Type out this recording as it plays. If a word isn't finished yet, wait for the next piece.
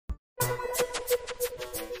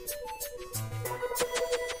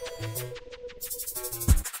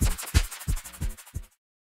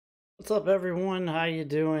What's up, everyone? How you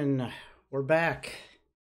doing? We're back.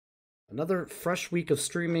 Another fresh week of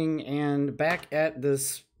streaming and back at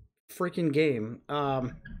this freaking game. I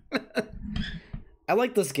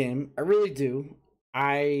like this game. I really do.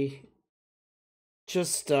 I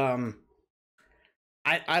just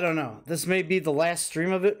I don't know. This may be the last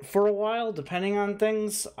stream of it for a while, depending on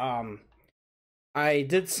things. I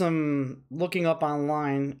did some looking up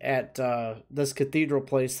online at this Cathedral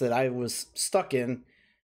place that I was stuck in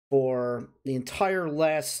for the entire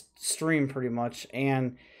last stream, pretty much,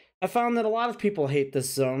 and I found that a lot of people hate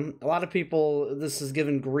this zone. A lot of people, this has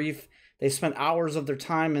given grief. They spent hours of their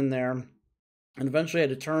time in there, and eventually had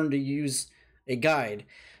to turn to use a guide.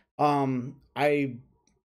 I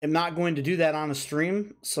am not going to do that on a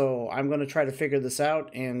stream, so I'm going to try to figure this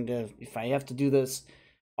out, and if I have to do this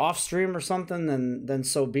off stream or something, then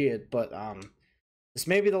so be it. But this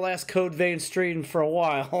may be the last Code Vein stream for a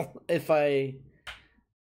while. If I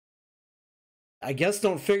guess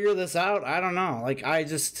don't figure this out. I don't know. Like, I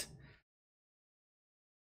just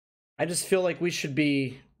feel like we should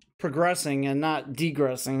be progressing and not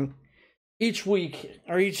degressing each week,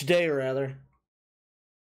 or each day rather.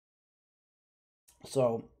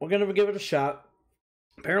 So we're gonna give it a shot.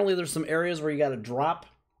 Apparently there's some areas where you gotta drop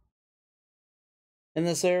in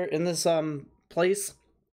this place.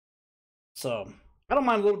 So I don't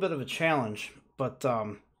mind a little bit of a challenge, but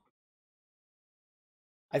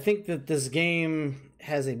I think that this game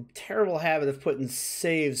has a terrible habit of putting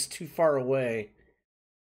saves too far away,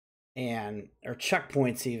 or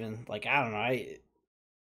checkpoints even. Like, I don't know.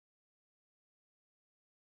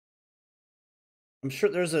 I'm sure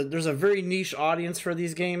there's a very niche audience for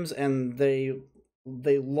these games, and they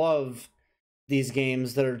love these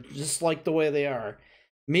games that are just like the way they are.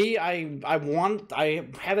 Me, I have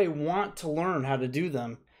a want to learn how to do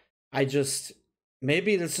them.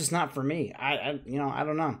 Maybe this is not for me. I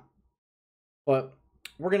don't know. But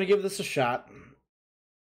we're going to give this a shot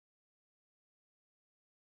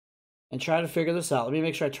and try to figure this out. Let me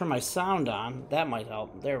make sure I turn my sound on. That might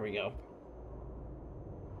help. There we go.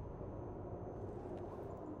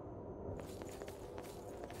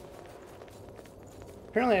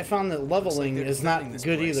 Apparently I found that leveling is not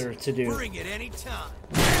good either to do. Bring it any time.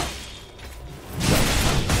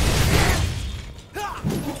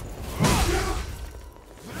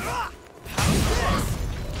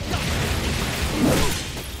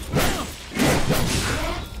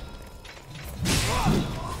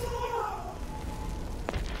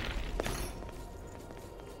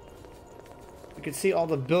 You can see all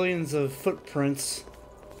the billions of footprints.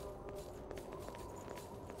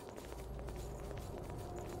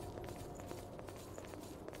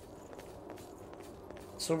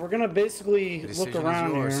 So we're gonna basically look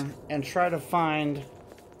around here and try to find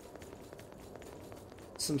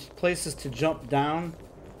some places to jump down.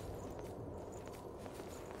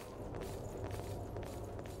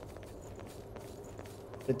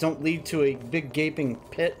 That don't lead to a big gaping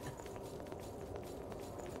pit.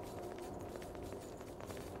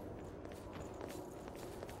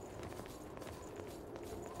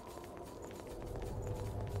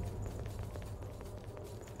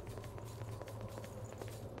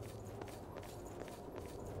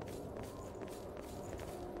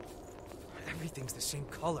 Everything's the same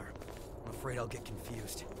color. I'm afraid I'll get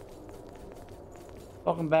confused.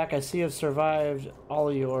 Welcome back. I see you've survived all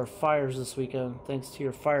of your fires this weekend, thanks to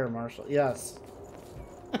your fire marshal. Yes.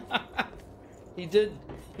 He did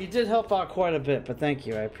help out quite a bit, but thank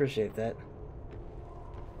you. I appreciate that.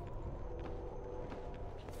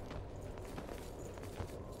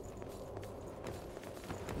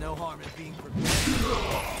 No harm in being prepared.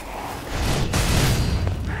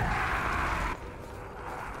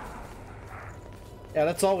 Yeah,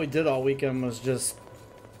 that's all we did all weekend was just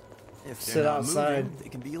sit outside. Moving, they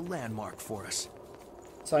can be a landmark for us.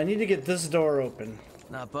 So I need to get this door open.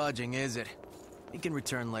 Not budging, is it? We can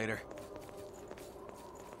return later.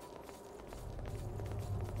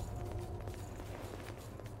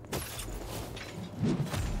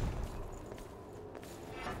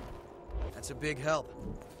 That's a big help.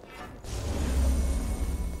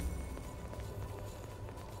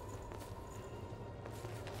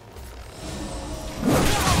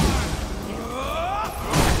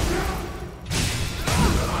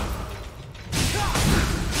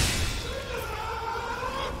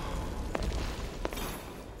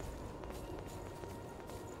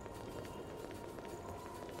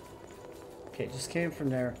 Okay, just came from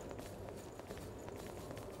there.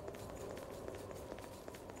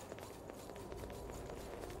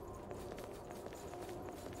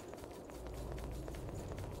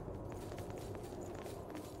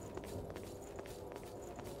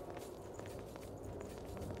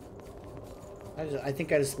 I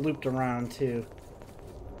think I just looped around too.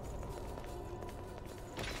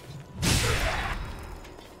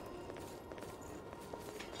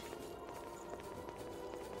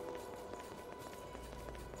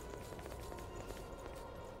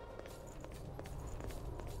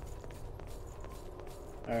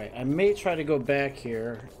 Alright, I may try to go back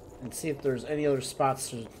here and see if there's any other spots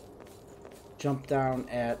to jump down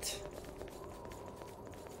at.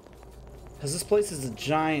 Because this place is a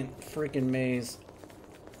giant freaking maze.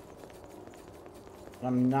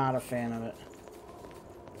 I'm not a fan of it.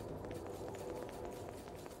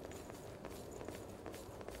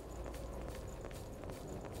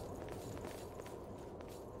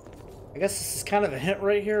 I guess this is kind of a hint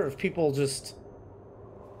right here of people just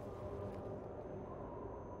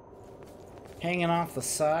hanging off the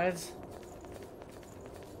sides.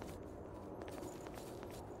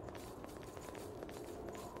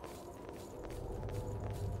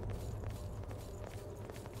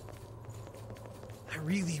 I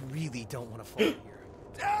really don't want to fall here.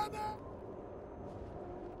 Damn it!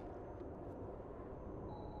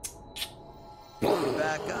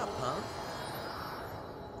 Back up, huh?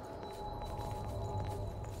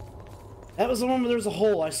 That was the one where there's a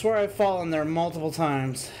hole. I swear I've fallen there multiple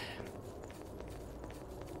times.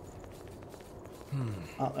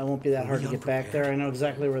 Oh, it won't be that hard to get back there. I know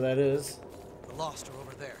exactly where that is. The Lost are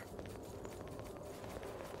over there.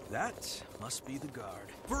 That must be the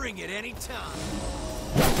guard. Bring it any time.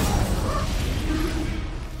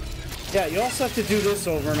 Yeah, you also have to do this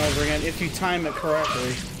over and over again if you time it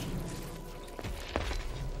correctly.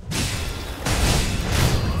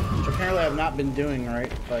 Which apparently I've not been doing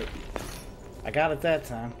right, but I got it that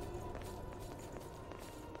time.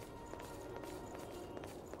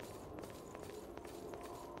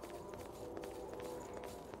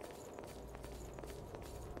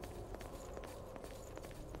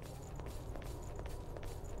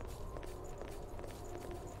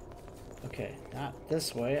 Okay, not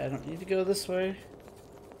this way. I don't need to go this way.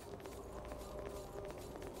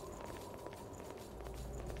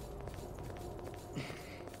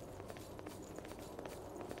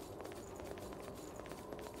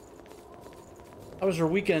 How was your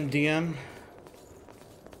weekend, DM?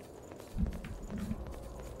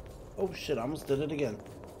 Oh shit, I almost did it again.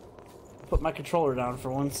 Put my controller down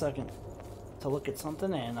for 1 second to look at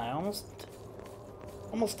something and I almost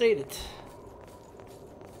ate it.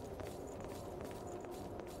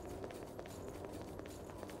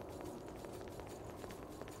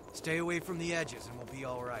 Stay away from the edges and we'll be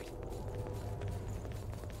all right.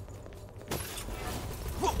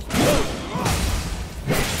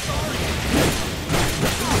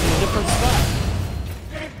 Different spot.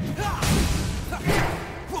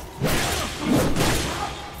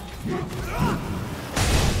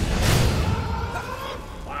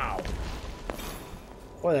 Wow.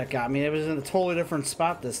 Boy, that got me. It was in a totally different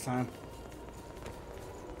spot this time.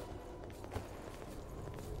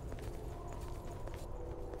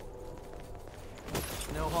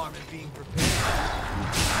 No harm in being prepared.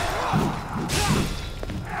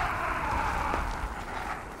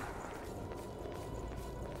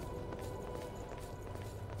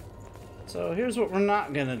 So here's what we're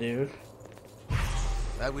not gonna do.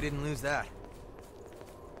 Glad we didn't lose that.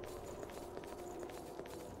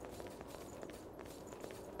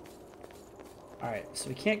 Alright, so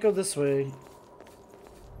we can't go this way.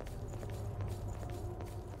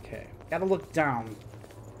 Okay, gotta look down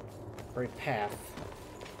for a path.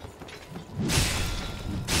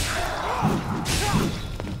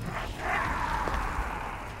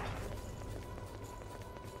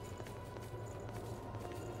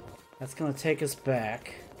 That's gonna take us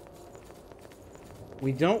back.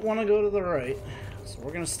 We don't want to go to the right, so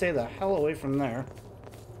we're gonna stay the hell away from there.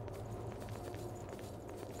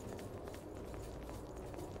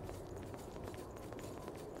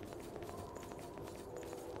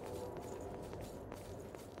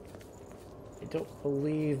 I don't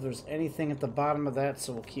believe there's anything at the bottom of that,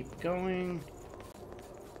 so we'll keep going.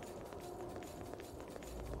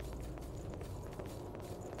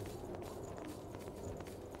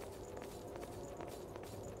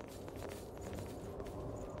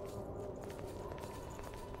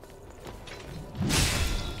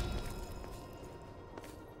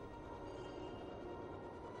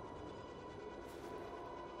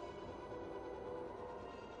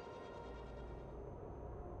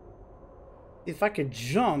 If I could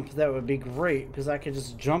jump, that would be great, because I could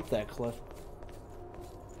just jump that cliff.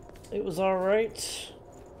 It was alright.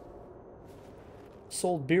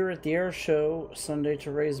 Sold beer at the air show Sunday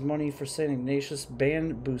to raise money for St. Ignatius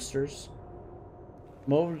band boosters.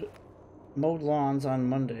 Mowed lawns on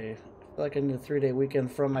Monday. I feel like I need a 3-day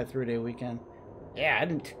weekend from my 3-day weekend. Yeah, I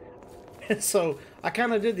didn't. So I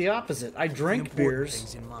kind of did the opposite. I drank Important beers.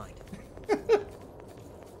 things in mind.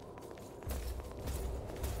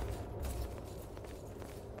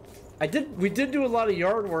 We did do a lot of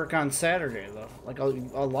yard work on Saturday though. Like a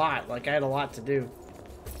lot. Like I had a lot to do.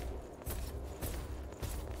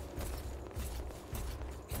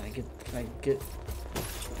 Can I get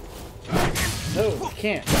No, I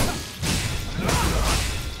can't.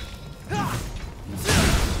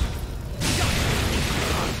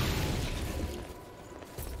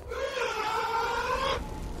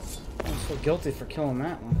 I'm so guilty for killing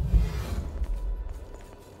that one.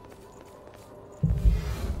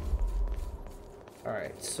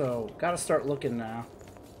 Alright, so gotta start looking now.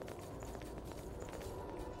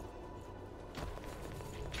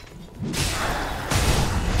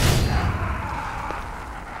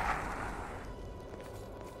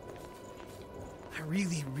 I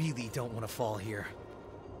really don't want to fall here.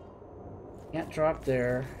 Can't drop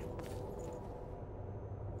there.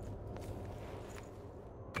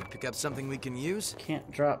 Pick up something we can use? Can't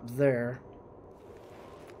drop there.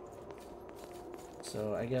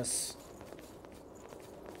 So I guess...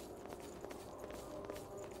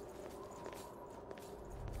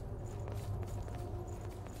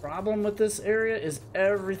 Problem with this area is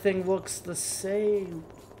everything looks the same.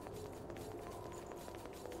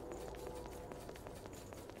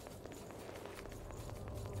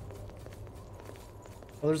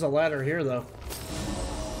 Well, there's a ladder here, though.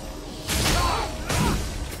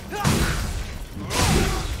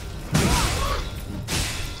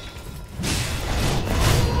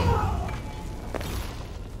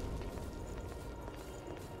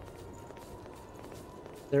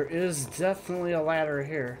 There is definitely a ladder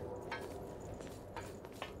here.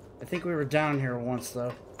 I think we were down here once,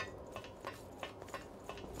 though.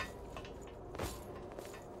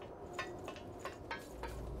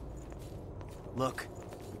 Look,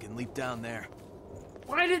 we can leap down there.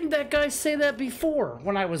 Why didn't that guy say that before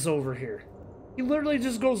when I was over here? He literally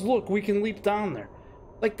just goes, look, we can leap down there.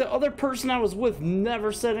 Like, the other person I was with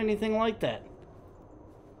never said anything like that.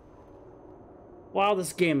 Wow,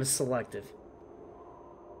 this game is selective.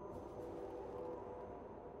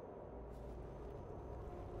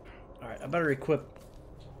 Alright, I better equip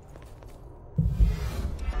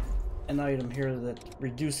an item here that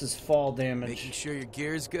reduces fall damage. Making sure your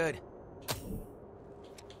gear is good.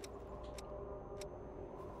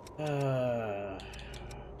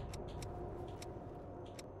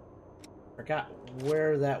 Forgot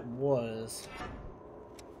where that was.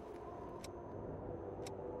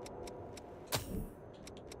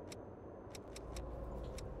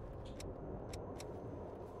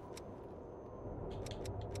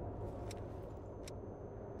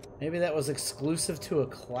 Maybe that was exclusive to a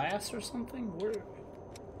class or something? Where?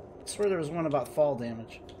 I swear there was one about fall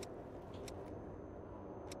damage.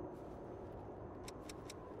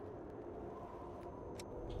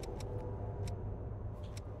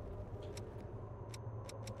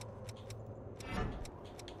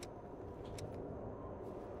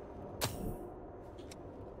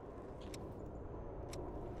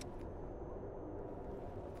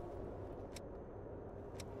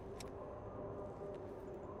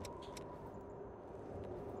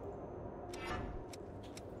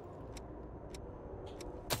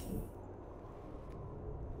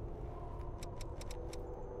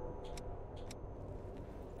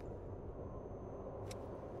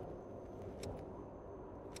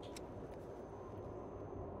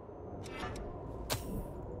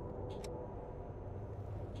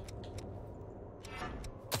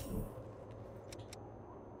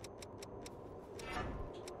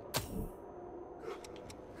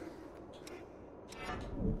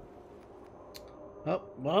 Oh,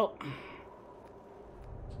 well.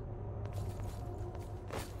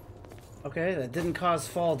 Okay, that didn't cause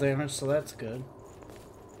fall damage, so that's good.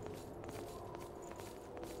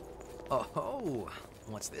 Oh,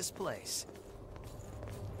 what's this place?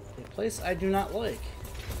 A place I do not like.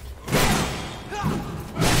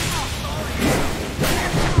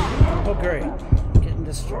 Oh, great. Getting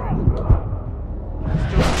destroyed.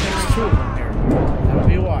 There's two of them here. That would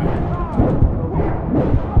be why.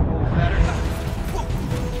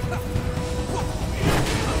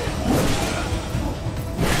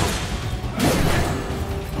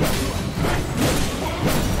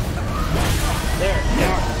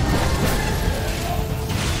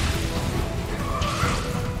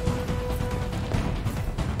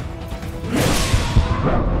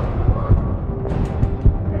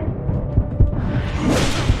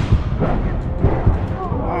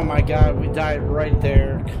 Died right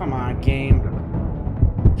there. Come on, game.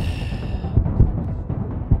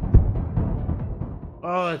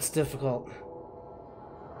 Oh, it's difficult.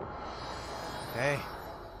 Okay.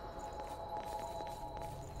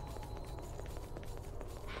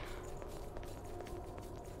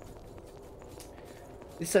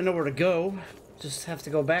 At least I know where to go. Just have to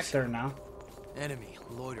go back there now. Enemy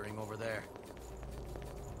loitering over there.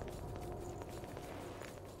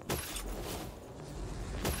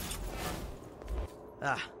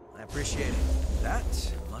 Ah, I appreciate it. That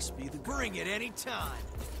must be the bring it any time.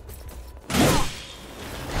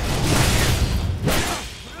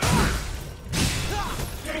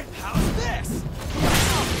 How's this?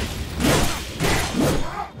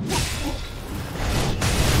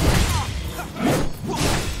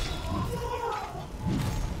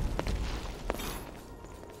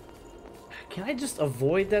 Can I just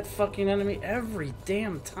avoid that fucking enemy every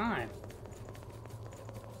damn time?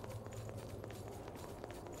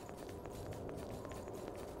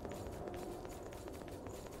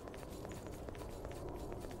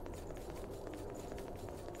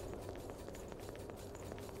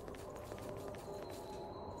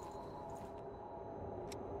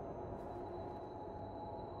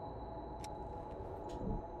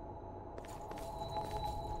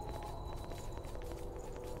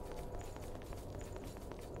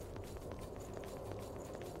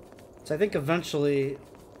 So I think eventually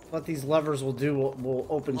what these levers will do will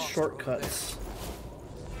open shortcuts.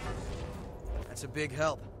 That's a big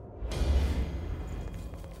help.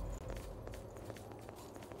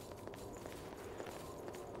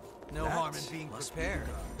 No harm in being prepared.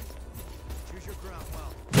 Choose your ground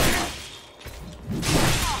well.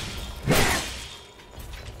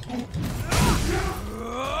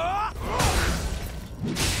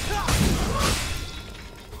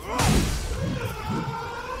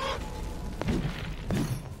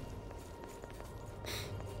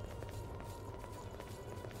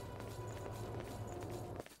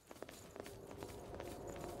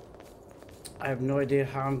 I have no idea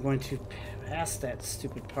how I'm going to pass that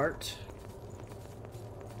stupid part.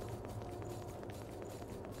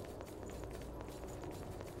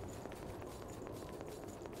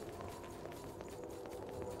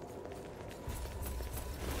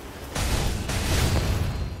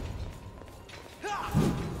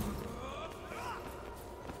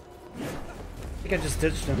 I think I just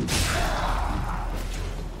ditched him.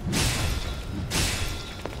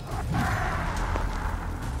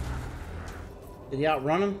 Did he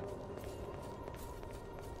outrun him?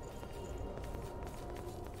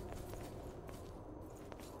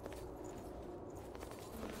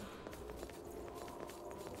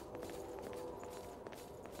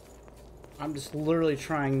 I'm just literally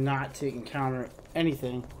trying not to encounter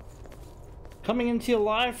anything. Coming into you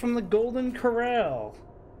live from the Golden Corral.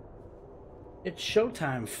 It's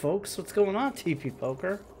showtime, folks. What's going on, TP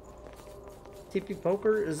Poker? TP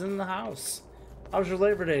Poker is in the house. How's your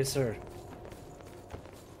Labor Day, sir?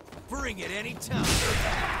 Bring it any time.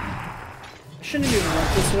 I shouldn't have even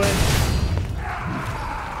went this way.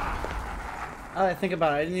 Now that I think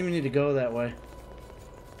about it, I didn't even need to go that way.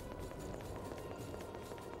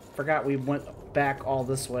 Forgot we went back all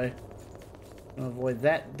this way. Gonna avoid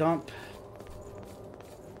that dump.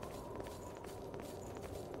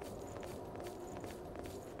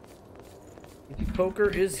 Poker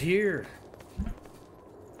is here.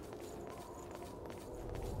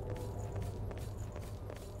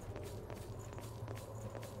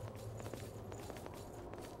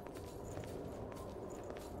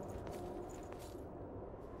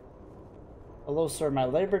 Hello, sir. My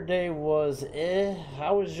Labor Day was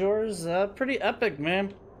how was yours? Pretty epic,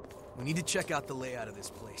 man. We need to check out the layout of this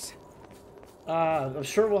place. I'm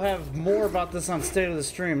sure we'll have more about this on State of the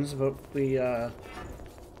Streams, but we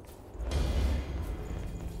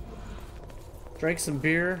drank some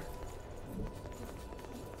beer.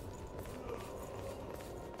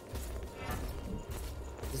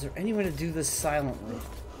 Is there any way to do this silently?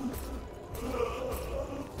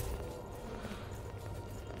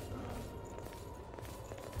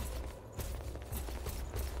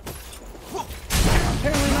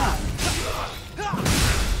 Apparently not.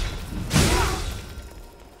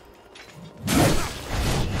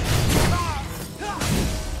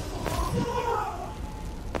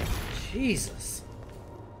 Jesus.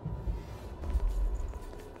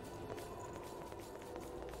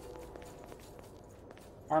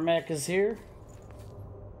 Armac is here.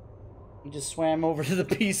 He just swam over to the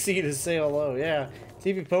PC to say hello. Yeah,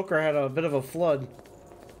 TV Poker had a bit of a flood.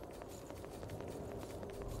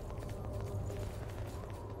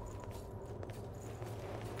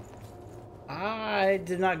 I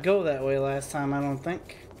did not go that way last time, I don't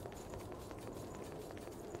think.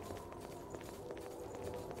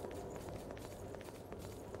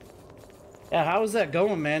 Yeah, how is that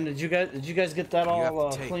going, man? Did you guys get that You have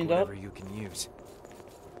all to take cleaned up? whatever you can use.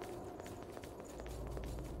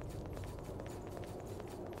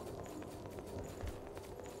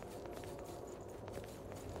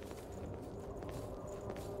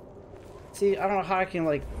 See, I don't know how I can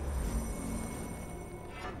like.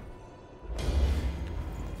 I'm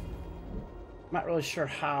not really sure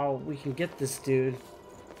how we can get this dude.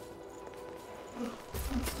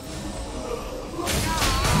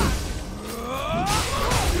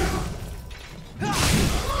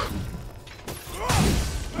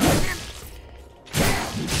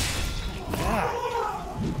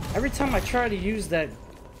 Every time I try to use that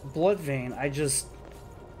blood vein, I just...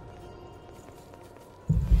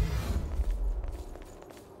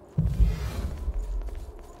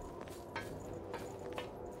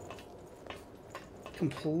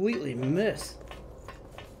 completely miss.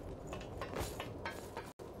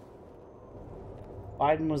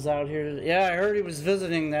 Biden was out here today. Yeah, I heard he was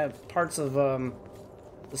visiting that parts of the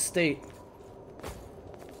state. There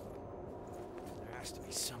has to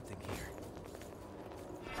be something here.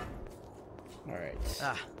 All right.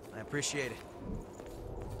 Ah, I appreciate it.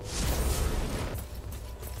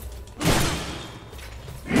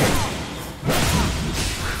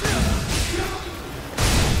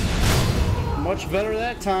 Much better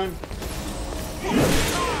that time.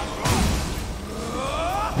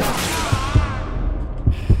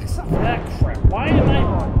 Except for that crap. Why am I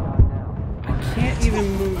can't even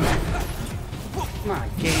move. Come on,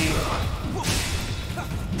 game.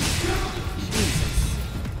 Jesus.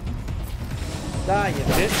 Die, you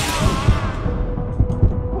bitch.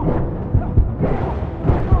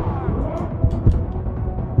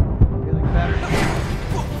 Feeling better?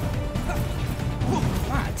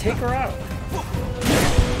 Come on, take her out.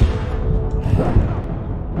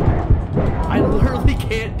 I literally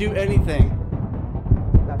can't do anything.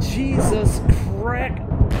 Jesus Christ.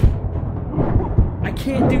 I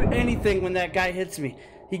can't do anything when that guy hits me.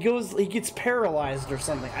 He gets paralyzed or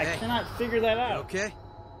something. I cannot figure that out. Okay.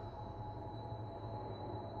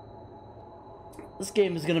 This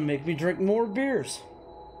game is gonna make me drink more beers.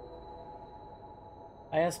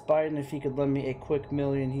 I asked Biden if he could lend me a quick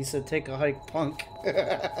 $1,000,000. He said, take a hike, punk.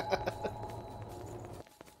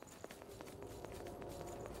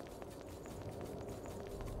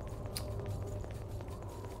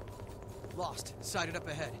 Lost. Sighted up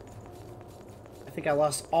ahead. I think I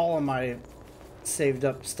lost all of my saved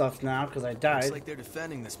up stuff now because I died. Looks like they're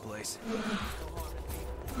defending this place.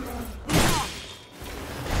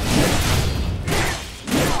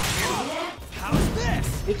 How's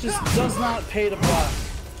this? It just does not pay to block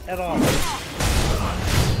at all.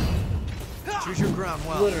 Choose your ground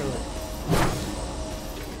well. Literally.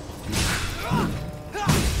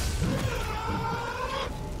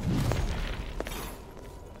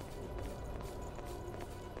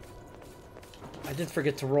 I did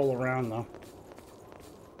forget to roll around though.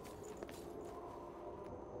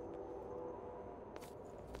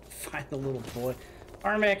 Find the little boy.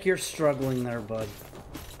 Armac, you're struggling there, bud.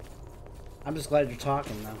 I'm just glad you're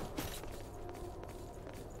talking now.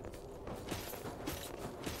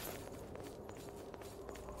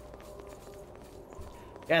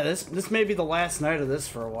 Yeah, this may be the last night of this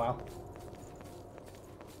for a while.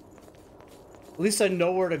 At least I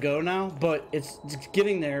know where to go now, but it's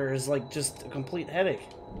getting there is like just a complete headache.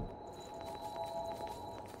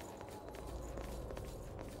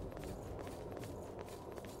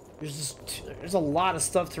 There's a lot of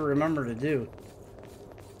stuff to remember to do.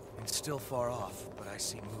 It's still far off, but I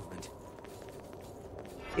see movement.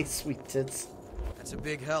 Hey, sweet tits. That's a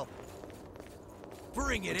big help.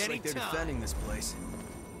 Bring it. Looks like they're defending this place.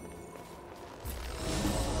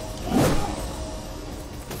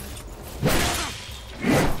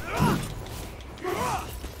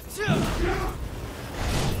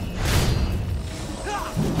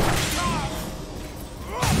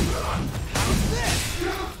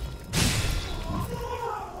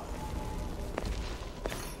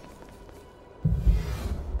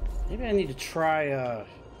 Maybe I need to try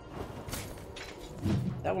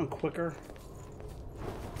that one quicker.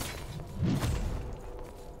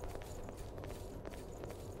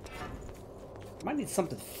 Might need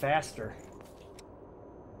something faster.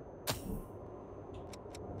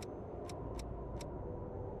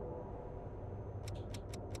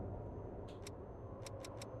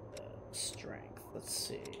 Strength. Let's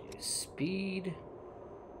see. Speed.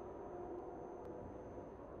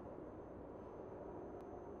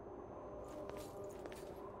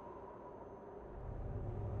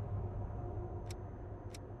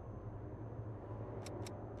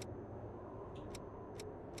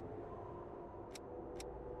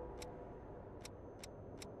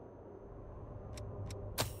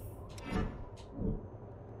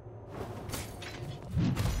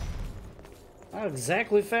 Not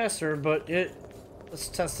exactly faster, but it... Let's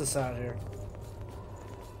test this out here.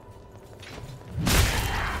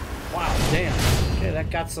 Wow, damn. Okay, that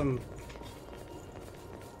got some...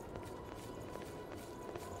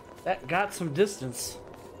 That got some distance.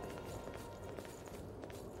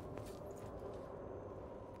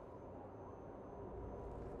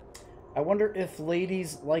 I wonder if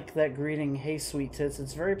ladies like that greeting, "Hey, sweet tits."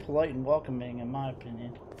 It's very polite and welcoming, in my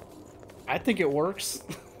opinion. I think it works.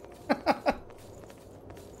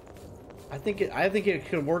 I think it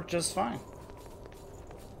could work just fine.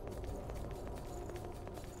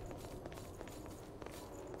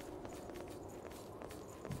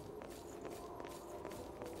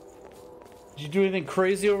 Did you do anything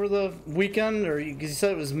crazy over the weekend, or because you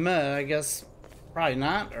said it was meh? I guess probably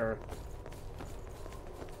not, or.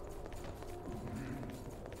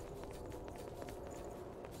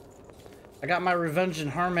 I got my revenge in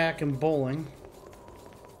Harmac and bowling.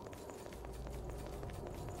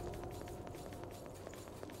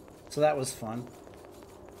 So that was fun.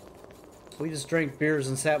 We just drank beers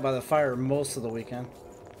and sat by the fire most of the weekend.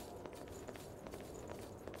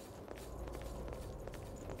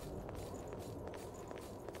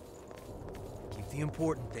 Keep the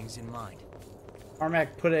important things in mind.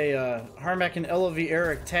 Harmac put a Harmac and LOV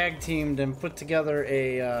Eric tag teamed and put together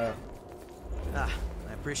a I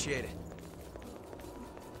appreciate it.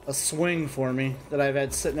 a swing for me that I've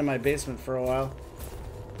had sitting in my basement for a while.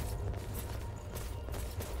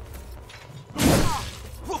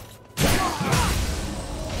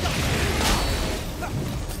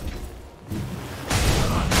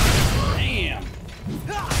 Damn.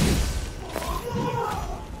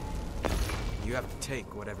 You have to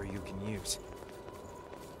take whatever you can use.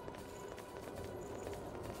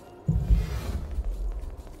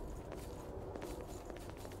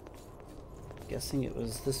 Guessing it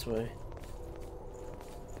was this way.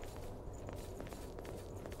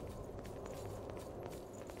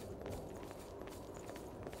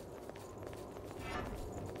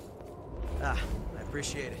 I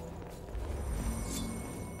appreciate it.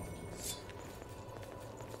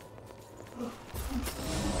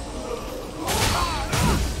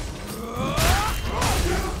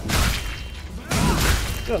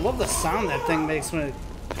 Dude, I love the sound that thing makes when it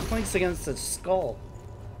clinks against its skull.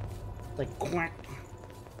 Like quack.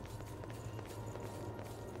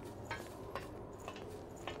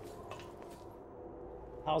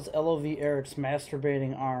 How's LOV Eric's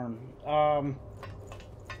masturbating arm?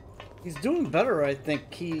 He's doing better, I think.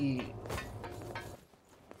 I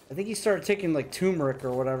think he started taking like turmeric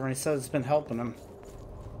or whatever, and he said it's been helping him.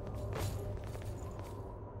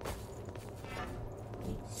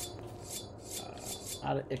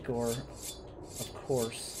 Out of Ichor, of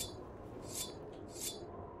course.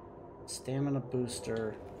 Stamina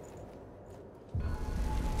booster.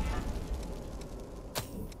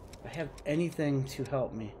 I have anything to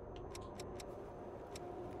help me.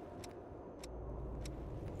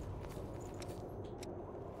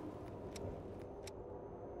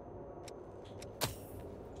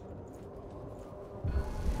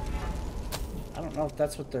 I don't know if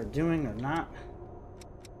that's what they're doing or not.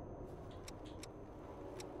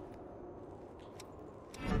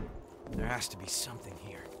 There has to be something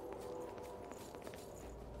here.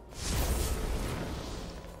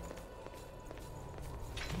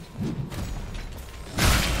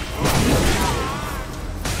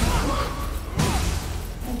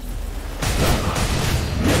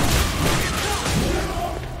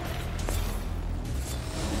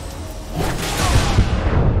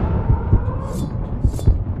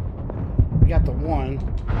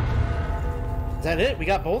 Is that it? We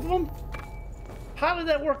got both of them? How did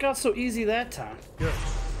that work out so easy that time? Good.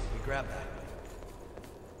 We grab that.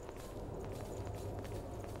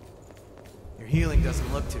 Your healing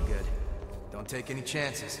doesn't look too good. Don't take any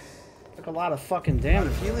chances. Took a lot of fucking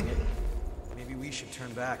damage. Healing? Maybe we should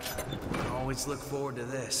turn back. Always look forward to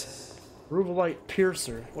this. Rubalite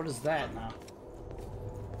Piercer. What is that now?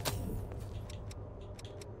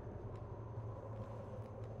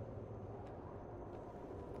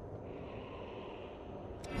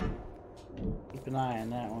 Keep an eye on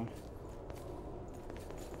that one.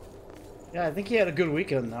 Yeah, I think he had a good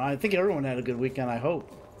weekend though. I think everyone had a good weekend, I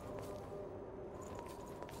hope.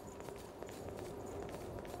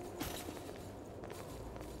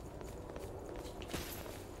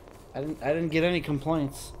 I didn't get any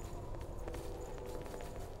complaints.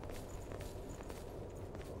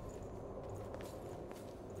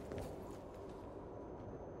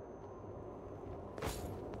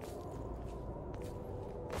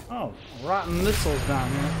 Oh, rotten missiles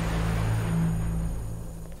down here.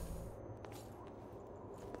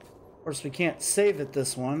 Of course, we can't save it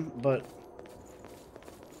this one, but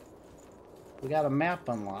We got a map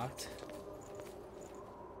unlocked.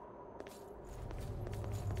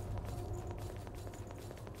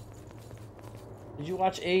 Did you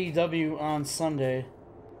watch AEW on Sunday?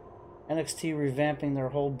 NXT revamping their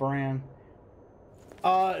whole brand.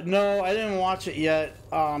 No, I didn't watch it yet.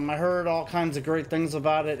 I heard all kinds of great things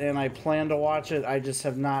about it, and I plan to watch it. I just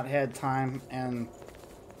have not had time, and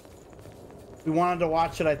we wanted to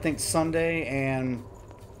watch it, I think, Sunday, and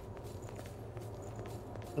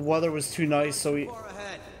the weather was too nice, so we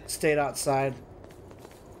stayed outside.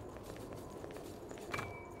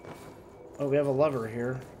 Oh, we have a lever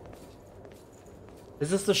here. Is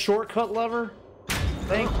this the shortcut lever?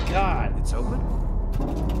 Thank God. It's open?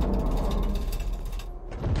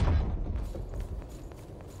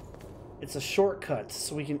 It's a shortcut,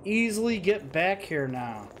 so we can easily get back here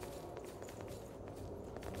now.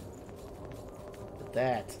 Look at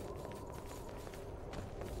that.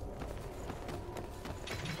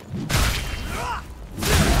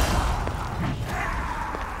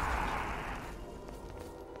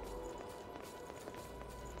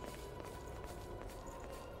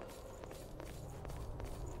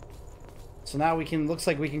 So now we can, looks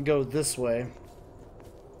like we can go this way.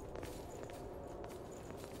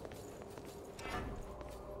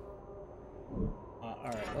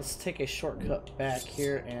 Alright, let's take a shortcut back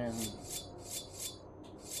here and...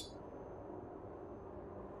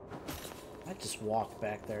 I just walk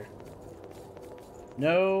back there.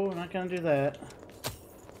 No, I'm not gonna do that.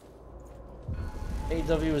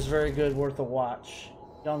 AEW was very good, worth a watch.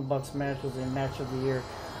 Young Bucks match was a match of the year.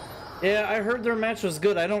 Yeah, I heard their match was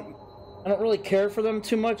good. I don't really care for them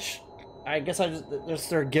too much. I guess that's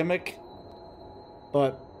their gimmick.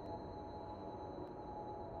 But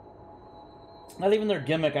not even their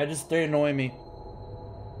gimmick, they annoy me.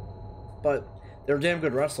 But they're damn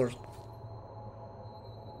good wrestlers.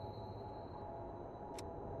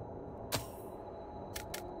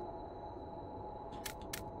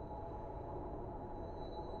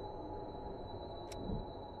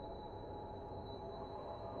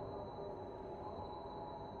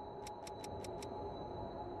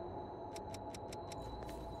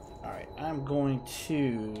 I'm going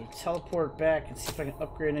to teleport back and see if I can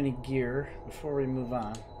upgrade any gear before we move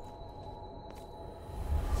on.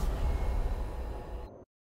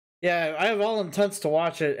 Yeah, I have all intents to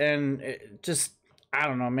watch it, and it just, I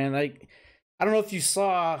don't know, man. I don't know if you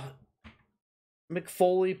saw Mick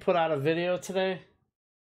Foley put out a video today.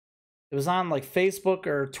 It was on like Facebook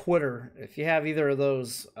or Twitter. If you have either of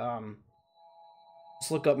those,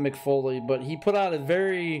 just look up Mick Foley. But he put out a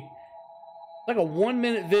very... like a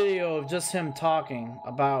 1-minute video of just him talking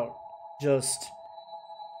about just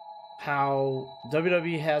how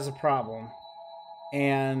WWE has a problem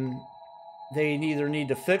and they either need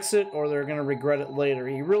to fix it or they're going to regret it later.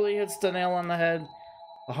 He really hits the nail on the head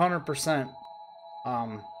 100%.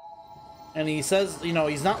 And he says, you know,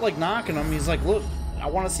 he's not like knocking him. He's like, look, I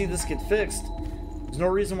want to see this get fixed. There's no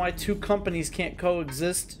reason why two companies can't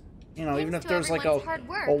coexist. You know, even if there's like a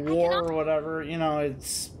war or whatever, you know,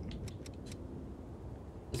 it's...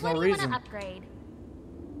 there's no reason. What do you want to upgrade?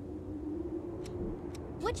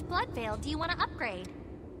 Which blood veil do you want to upgrade?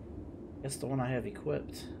 Guess the one I have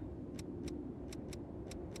equipped.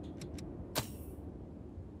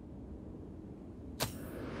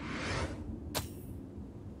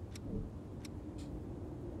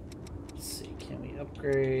 Let's see, can we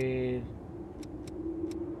upgrade?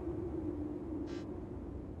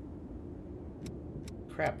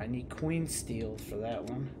 Crap, I need Queen Steel for that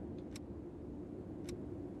one.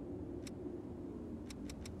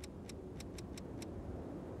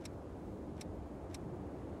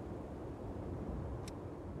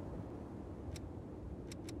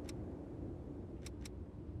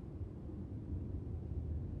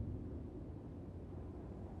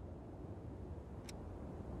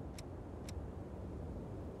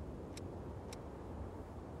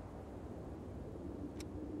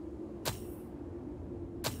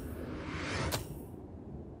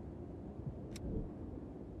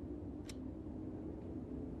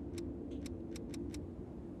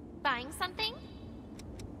 Buying something?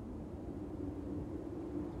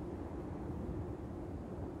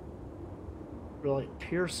 Really,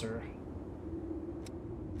 Piercer.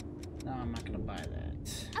 No, I'm not gonna buy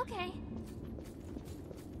that. Okay.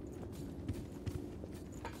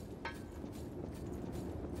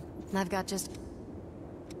 I've got just...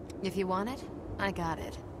 if you want it, I got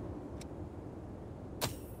it.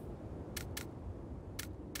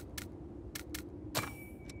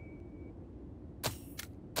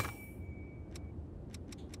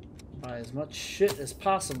 Buy as much shit as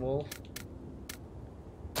possible.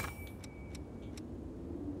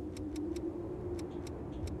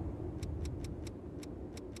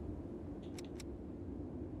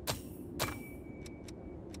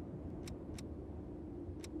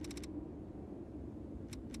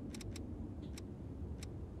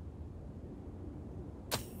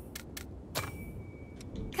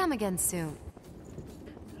 Come again soon.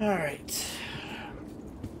 All right.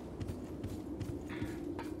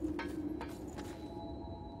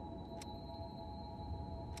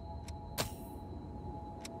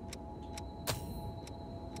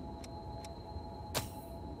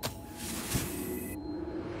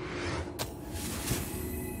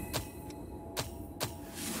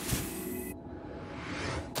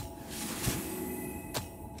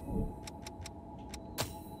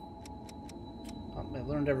 I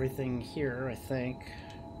learned everything here, I think.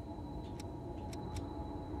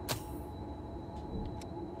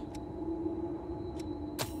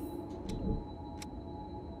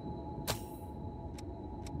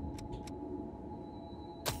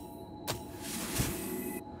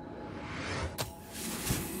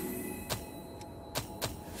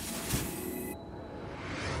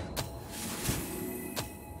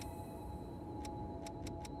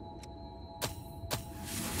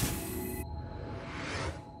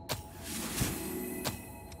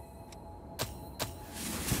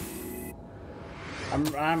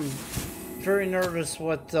 I'm very nervous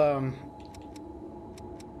what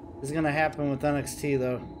is gonna happen with NXT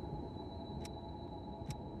though.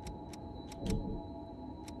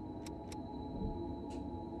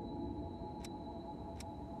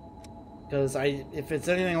 Because if it's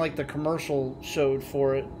anything like the commercial showed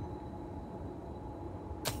for it,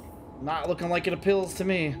 not looking like it appeals to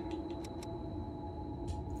me.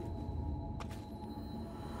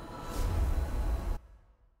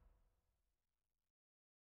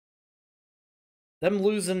 Them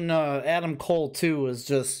losing Adam Cole too is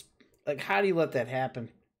just like, how do you let that happen?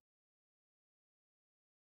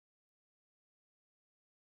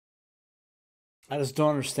 I just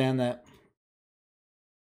don't understand that.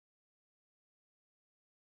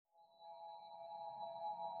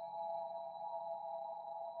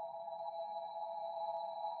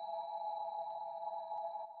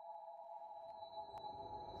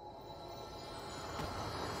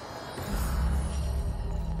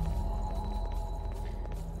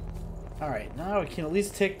 Alright, now we can at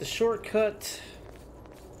least take the shortcut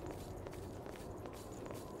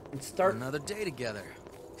and start. Another day together.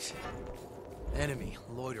 Enemy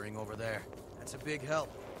loitering over there. That's a big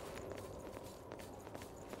help.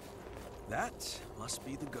 That must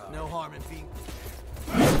be the guard. No harm in being...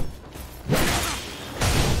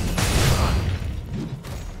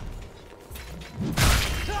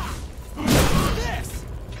 This!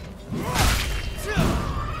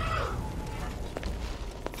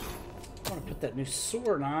 I want to put that new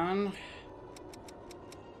sword on.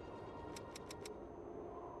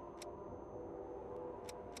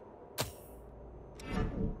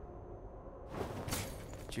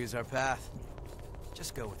 Choose our path.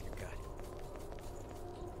 Just go with your gut.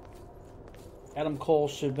 Adam Cole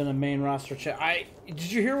should have been a main roster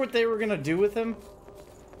did you hear what they were gonna do with him?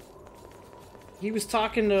 He was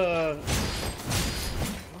talking to...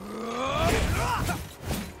 Oh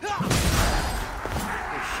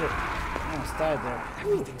shit. I almost died there.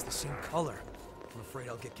 Everything's the same color. I'm afraid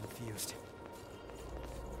I'll get confused.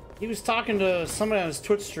 He was talking to somebody on his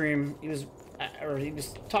Twitch stream. He was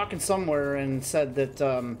talking somewhere and said that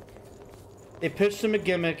they pitched him a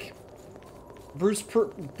gimmick. Bruce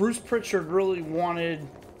Pritchard really wanted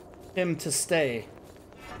him to stay.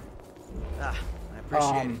 I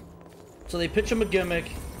appreciate it. So they pitch him a gimmick.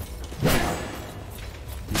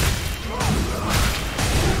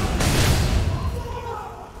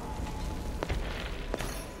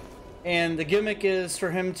 And the gimmick is for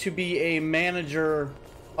him to be a manager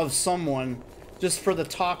of someone, just for the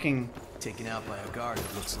talking. Taken out by a guard,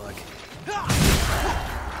 it looks like.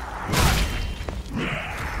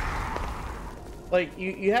 Like,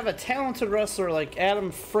 you have a talented wrestler like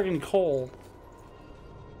Adam friggin' Cole,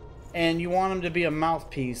 and you want him to be a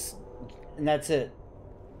mouthpiece, and that's it.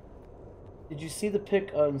 Did you see the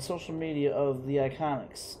pic on social media of the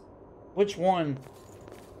Iconics? Which one?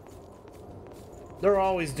 They're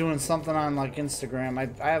always doing something on, like, Instagram.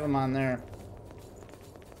 I have them on there.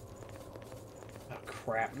 Oh,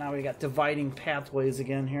 crap. Now we got dividing pathways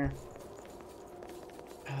again here.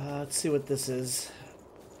 Let's see what this is.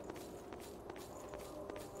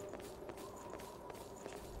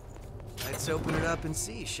 Let's open it up and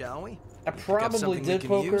see, shall we? I probably did,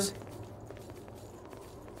 Poker. Use?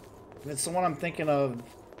 It's the one I'm thinking of.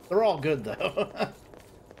 They're all good, though.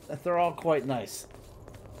 They're all quite nice.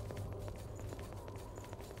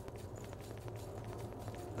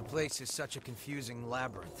 The place is such a confusing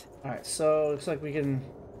labyrinth. Alright, so looks like we can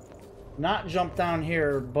not jump down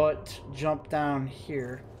here, but jump down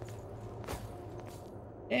here.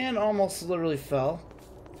 And almost literally fell.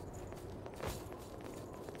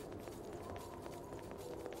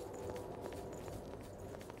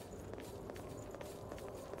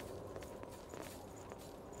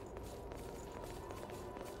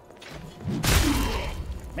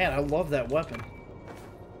 Man, I love that weapon.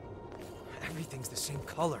 Everything's the same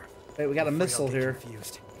color. Wait, we got a Afraid I'll missile get here.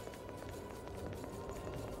 confused.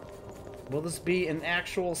 Will this be an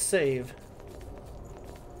actual save?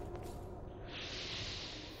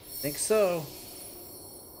 Think so.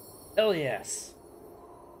 Hell yes.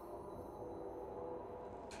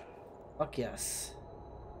 Fuck yes.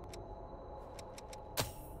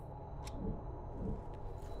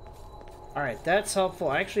 Alright, that's helpful.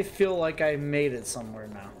 I actually feel like I made it somewhere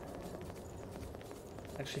now.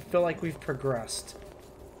 I actually feel like we've progressed.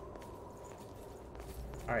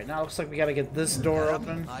 Alright, now it looks like we gotta get this door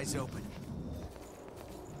open. Eyes open.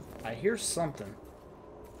 I hear something.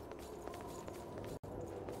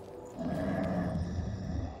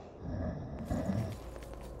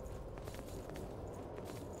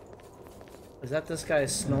 Is that this guy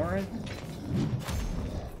snoring?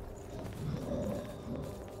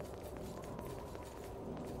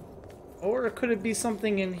 Or could it be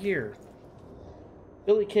something in here?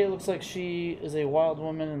 Billy Kay looks like she is a wild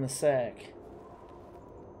woman in the sack.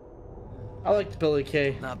 I liked Billy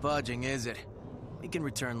Kay. Not budging, is it? We can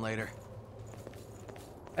return later.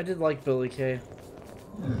 I did like Billy Kay.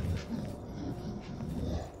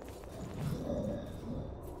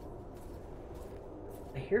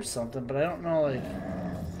 I hear something, but I don't know, like...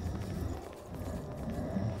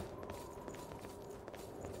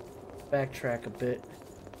 Backtrack a bit.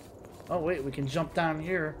 Oh wait, we can jump down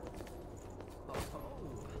here. Oh,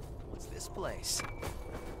 what's this place?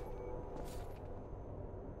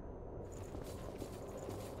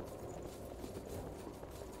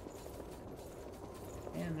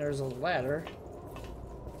 And there's a ladder.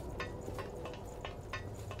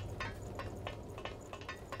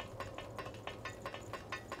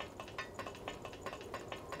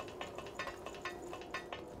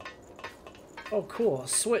 Oh cool, a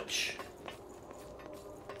switch.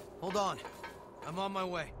 Hold on. I'm on my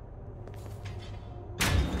way.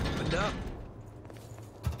 Opened up.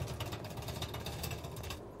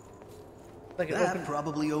 Like it That opened,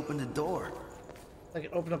 probably opened a door. like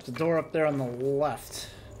it opened up the door up there on the left.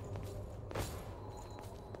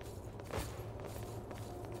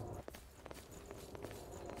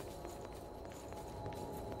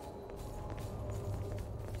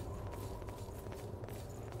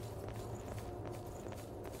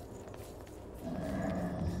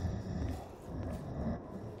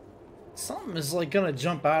 Something is like gonna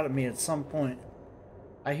jump out at me at some point.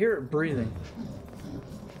 I hear it breathing.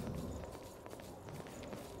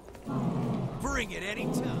 Bring it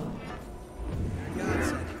anytime. God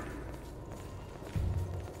said.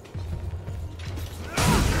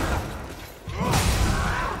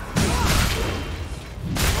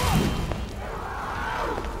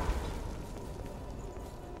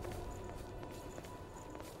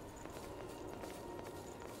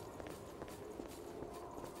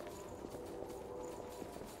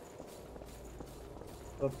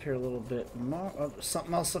 Up here a little bit more. Oh,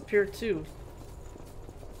 something else up here too.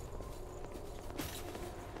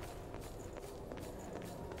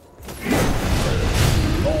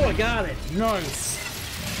 Oh, I got it. Nice.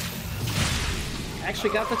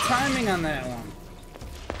 Actually got the timing on that one.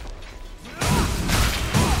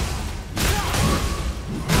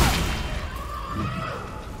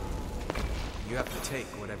 You have to take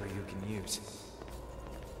whatever you can use.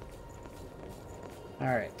 All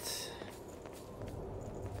right.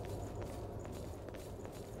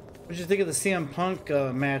 What'd you think of the CM Punk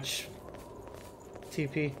match,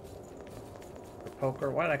 TP? Or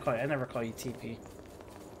Poker? Why did I call you? I never call you TP.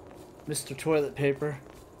 Mr. Toilet Paper.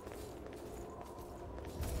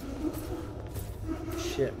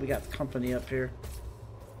 Shit, we got company up here.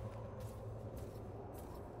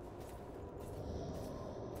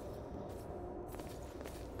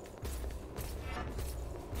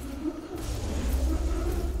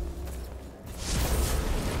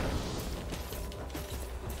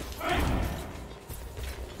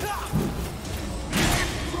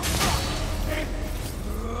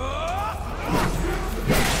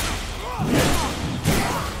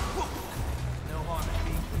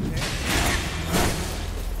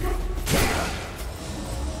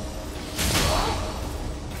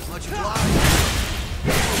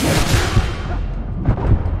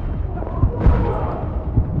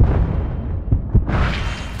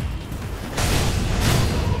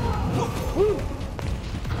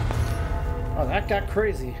 Got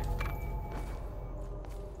crazy.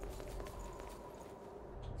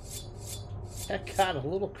 That got a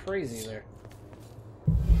little crazy there.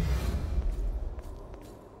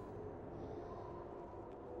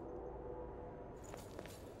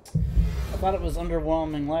 I thought it was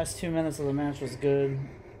underwhelming. Last 2 minutes of the match was good.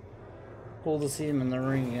 Cool to see him in the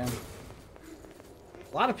ring again.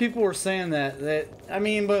 A lot of people were saying that I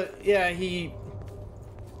mean, but yeah, he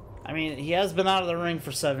has been out of the ring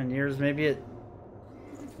for 7 years. Maybe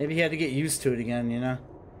he had to get used to it again, you know.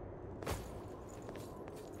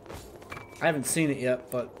 I haven't seen it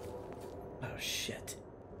yet, but oh shit.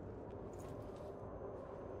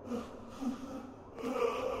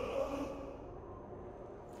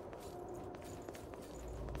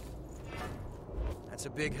 That's a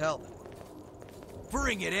big help.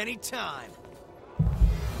 Bring it any time.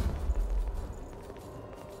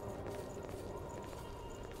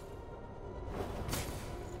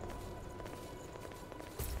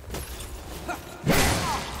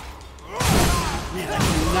 Man, I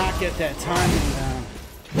cannot get that timing down.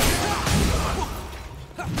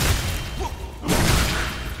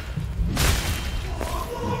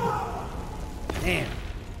 Damn.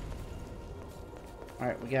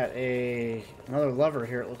 Alright, we got another lever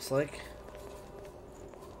here, it looks like.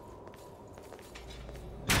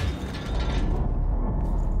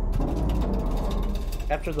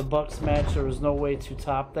 After the Bucks match, there was no way to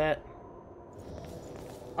top that.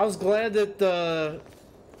 I was glad that the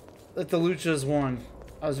Luchas won.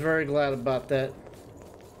 I was very glad about that.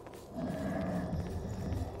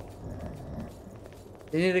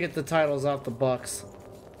 They need to get the titles off the Bucks.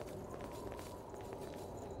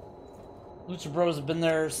 Lucha Bros have been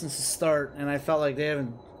there since the start, and I felt like they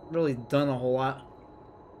haven't really done a whole lot.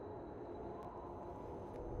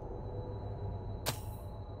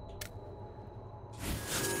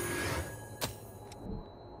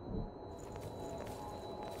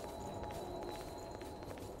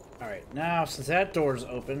 Alright, now since that door's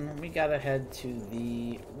open, we gotta head to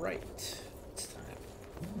the right this time.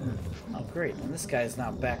 Oh great, and this guy's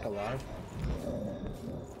now back alive.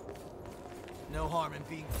 No harm in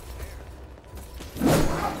being prepared.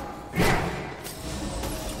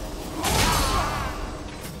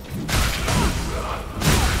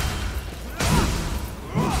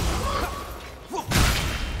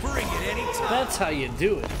 Bring it anytime. That's how you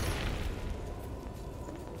do it.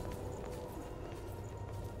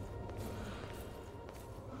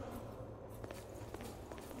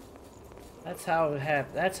 That's how it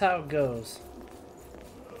happens. That's how it goes.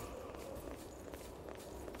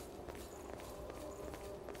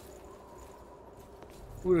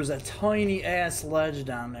 Ooh, there's a tiny ass ledge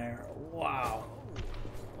down there. Wow.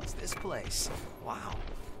 What's this place? Wow.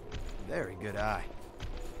 Very good eye.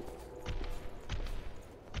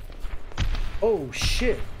 Oh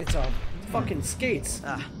shit, it's a fucking skates.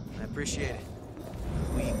 Ah, I appreciate it.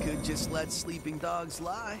 We could just let sleeping dogs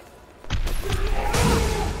lie.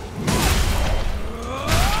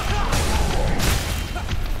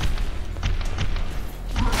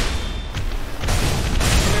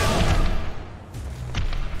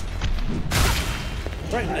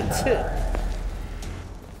 Right in the tip.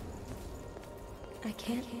 I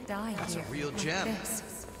can't die That's here. a real gem. Like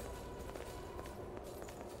this.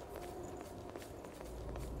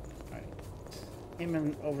 Alright.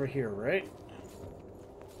 Aiming over here, right?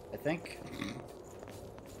 I think.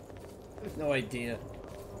 I have no idea.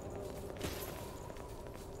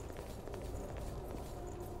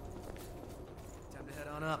 Time to head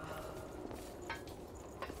on up.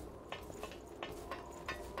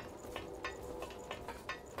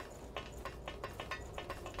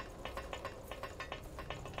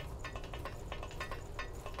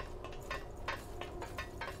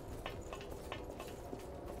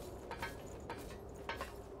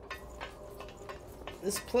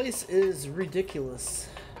 This place is ridiculous.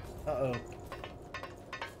 Uh-oh.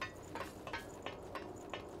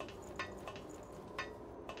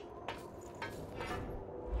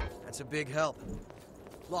 That's a big help.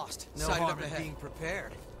 Lost. No harm in being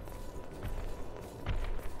prepared.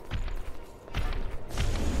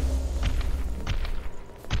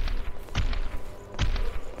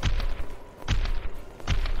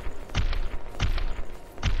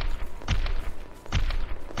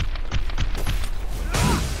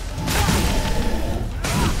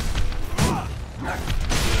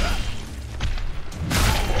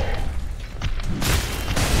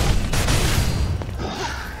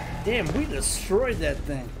 Damn, we destroyed that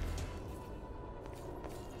thing.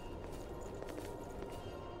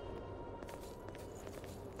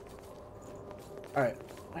 Alright.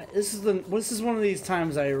 This is one of these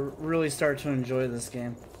times I really start to enjoy this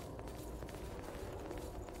game.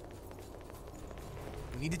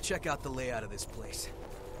 We need to check out the layout of this place.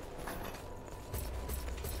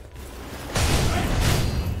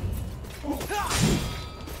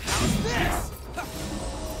 How's this?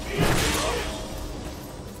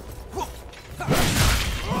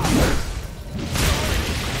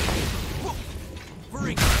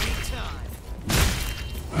 Bring it anytime.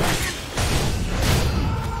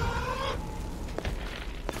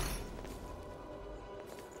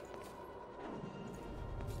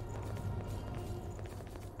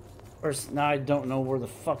 Of course, now I don't know where the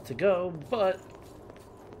fuck to go, but...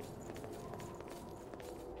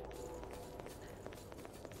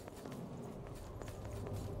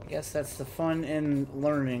 I guess that's the fun in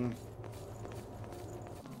learning.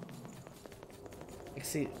 Let's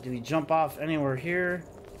see, do we jump off anywhere here?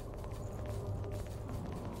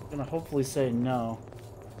 I'm gonna hopefully say no.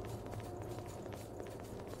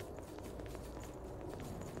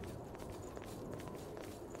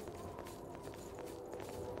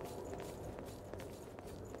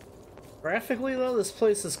 Graphically, though, this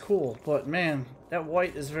place is cool, but man, that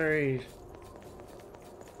white is very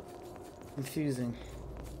confusing.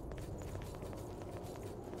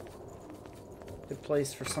 Good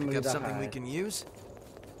place for somebody to hide. Got something we can use?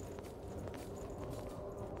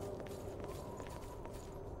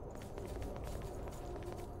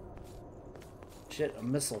 Shit, a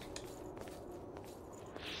missile.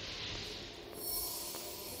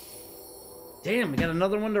 Damn, we got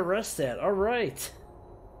another one to rest at. All right.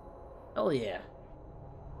 Hell yeah.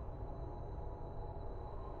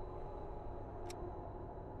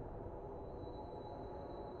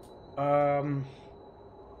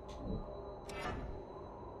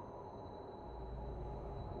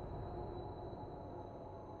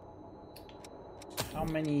 How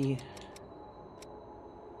many?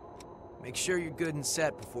 Make sure you're good and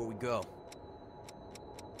set before we go.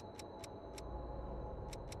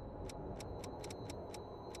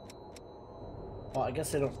 Well, I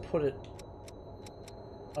guess they don't put it...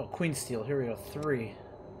 Oh, Queen Steel. Here we go. 3.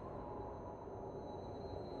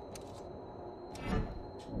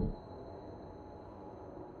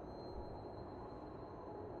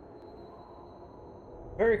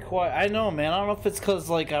 Very quiet. I know, man. I don't know if it's because,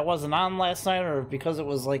 like, I wasn't on last night or because it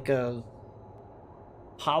was, like, a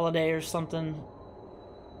holiday or something.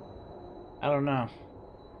 I don't know.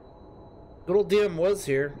 Good old DM was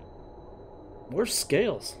here. Where's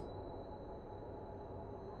Scales?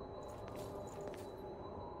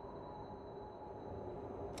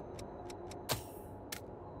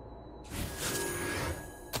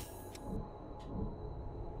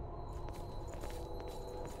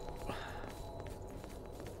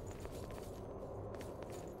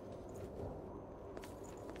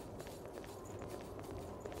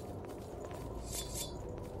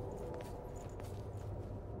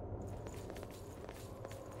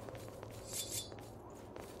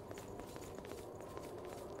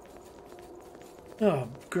 Oh,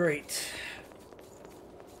 great.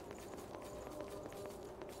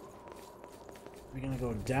 We're gonna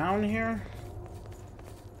go down here.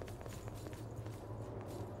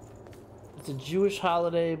 It's a Jewish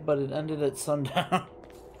holiday, but it ended at sundown.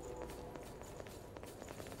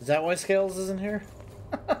 Is that why Scales isn't here?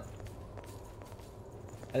 I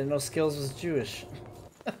didn't know Scales was Jewish.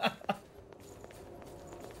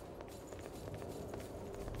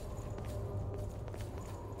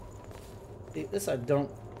 This I don't...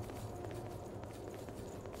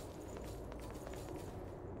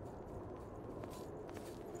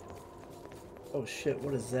 Oh shit,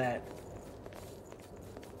 what is that?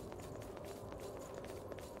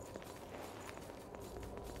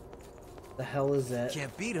 The hell is that?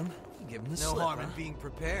 Can't beat him. Give him the slip. No harm in being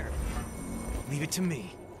prepared. Leave it to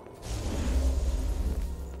me.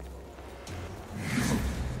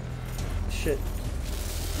 Shit.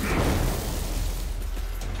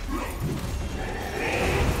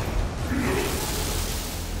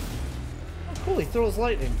 Oh, cool, he throws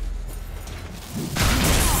lightning.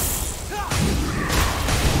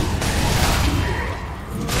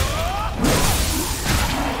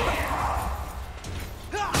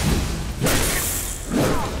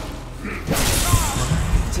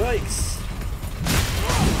 Yikes.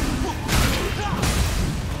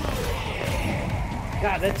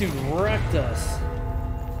 God, that dude wrecked us.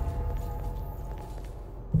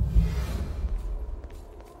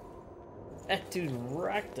 That dude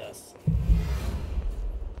wrecked us.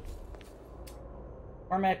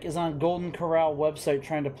 Armac is on Golden Corral website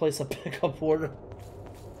trying to place a pickup order.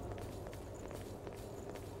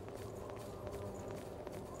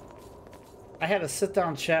 I had a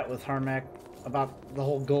sit-down chat with Harmac about the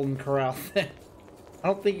whole Golden Corral thing. I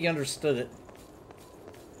don't think he understood it.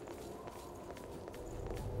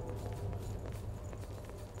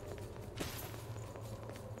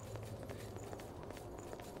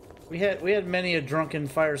 We had many a drunken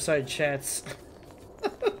fireside chats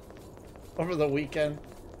over the weekend.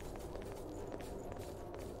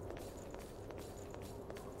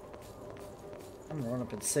 I'm gonna run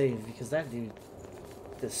up and save because that dude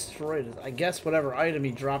destroyed it. I guess whatever item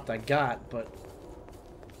he dropped I got, but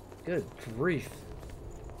good grief.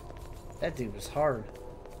 That dude was hard.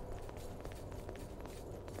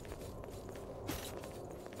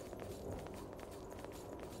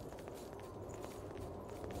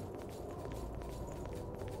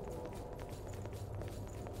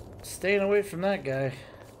 Staying away from that guy.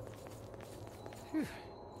 Whew.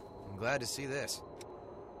 I'm glad to see this.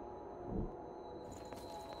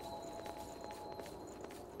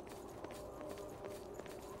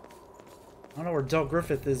 I don't know where Del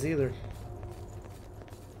Griffith is either.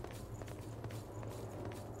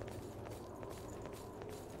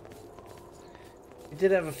 We did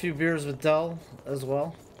have a few beers with Del as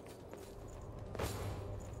well.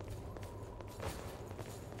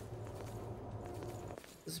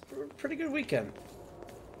 It was a pretty good weekend.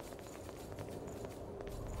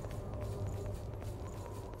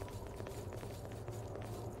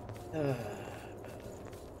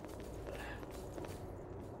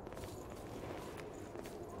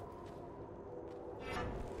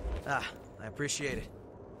 I appreciate it.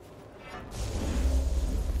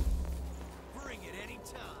 Bring it any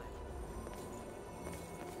time.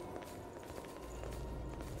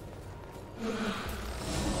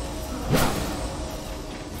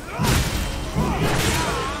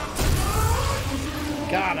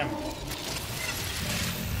 Got him.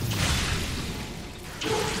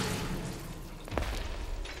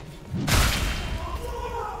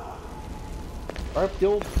 Right up the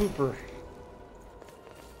old pooper.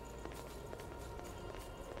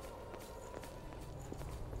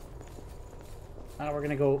 Now we're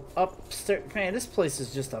gonna go upstairs. Man, this place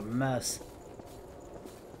is just a mess.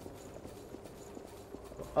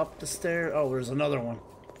 Up the stair. Oh, there's another one.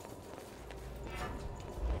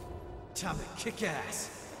 Time to kick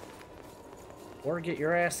ass. Or get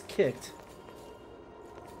your ass kicked.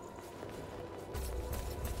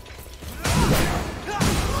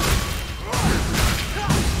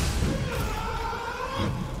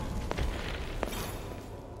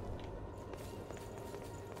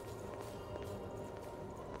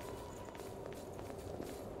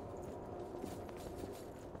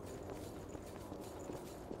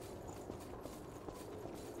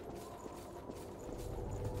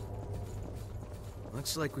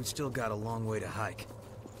 Looks like we've still got a long way to hike.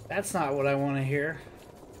 That's not what I want to hear.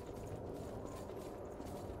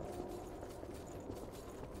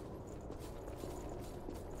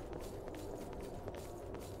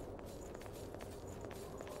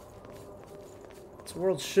 This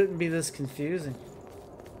world shouldn't be this confusing.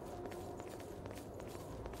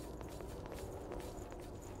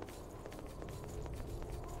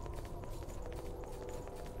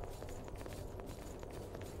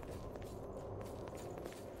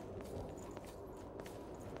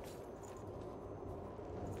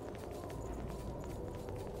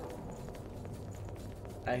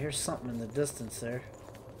 I hear something in the distance there.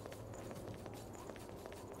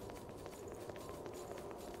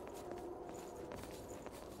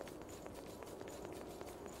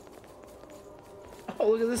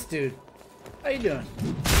 Oh, look at this dude. How you doing?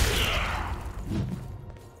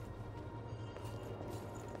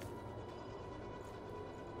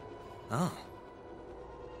 Oh.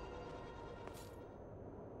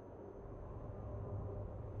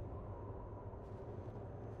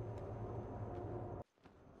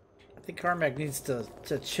 I think Carmack needs to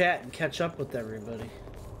chat and catch up with everybody.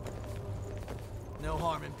 No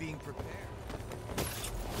harm in being prepared.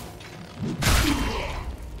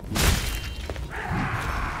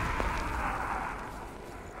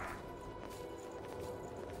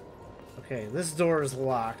 Okay, this door is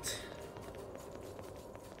locked.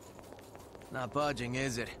 Not budging,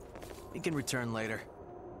 is it? We can return later.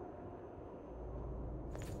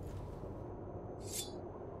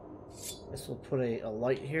 Guess we'll put a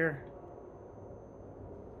light here.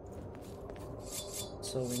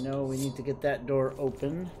 So we know we need to get that door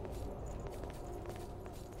open.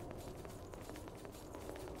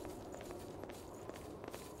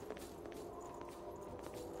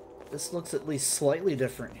 This looks at least slightly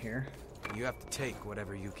different here. You have to take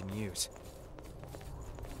whatever you can use.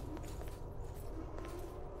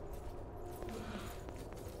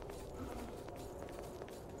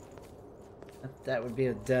 That would be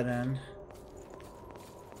a dead end.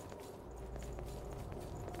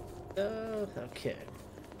 Okay.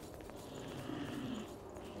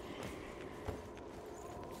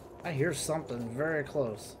 I hear something very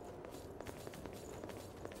close.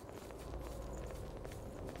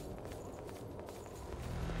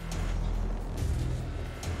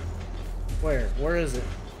 Where? Where is it?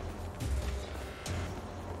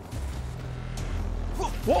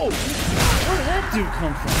 Whoa! Where did that dude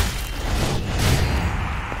come from?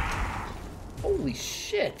 Holy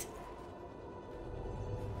shit!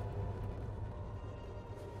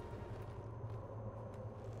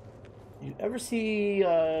 You ever see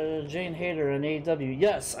Jane Hayter on AEW?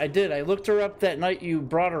 Yes, I did. I looked her up that night you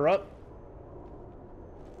brought her up.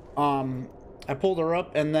 I pulled her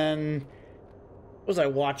up, and then What was I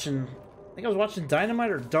watching? I think I was watching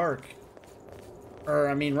Dynamite or Dark. Or,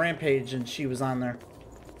 I mean, Rampage, and she was on there.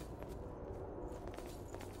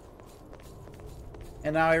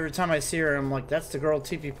 And now every time I see her, I'm like, that's the girl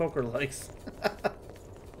TP Poker likes.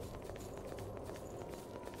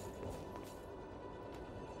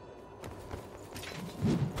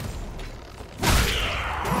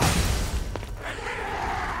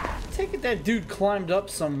 Take it that dude climbed up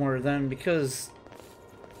somewhere then, because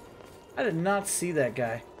I did not see that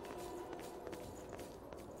guy.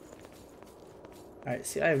 Alright,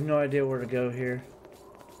 see, I have no idea where to go here.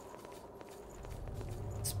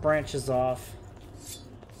 This branches off.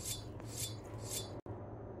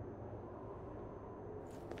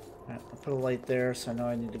 Alright, I'll put a light there so I know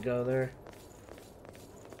I need to go there.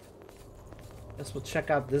 Guess we'll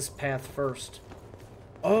check out this path first.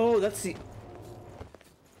 Oh, that's the...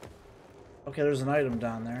 Okay, there's an item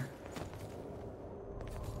down there.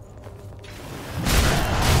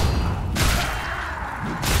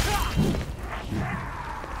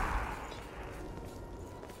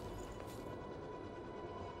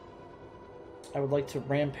 I would like to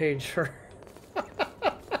rampage her.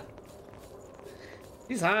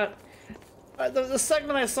 He's hot. The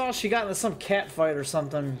segment I saw, she got into some cat fight or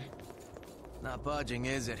something. Not budging,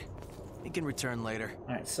 is it? We can return later.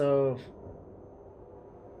 Alright, so...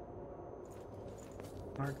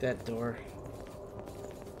 Mark that door.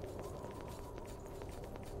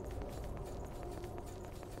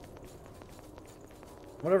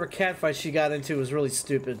 Whatever cat fight she got into was really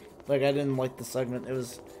stupid. Like, I didn't like the segment. It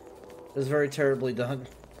was very terribly done.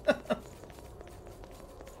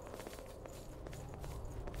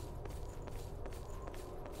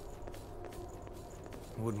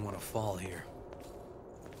 Wouldn't want to fall here.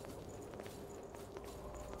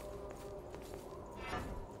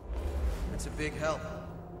 That's a big help.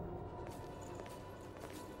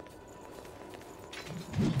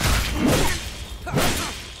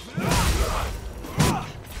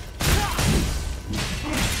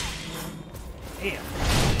 Damn.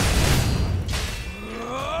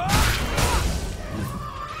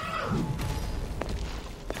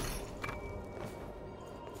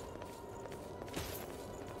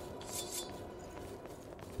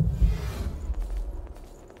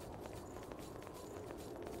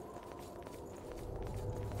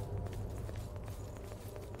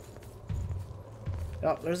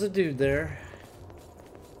 Oh, there's a dude there.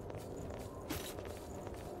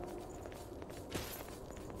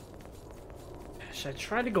 Should I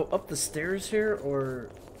try to go up the stairs here, or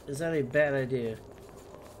is that a bad idea?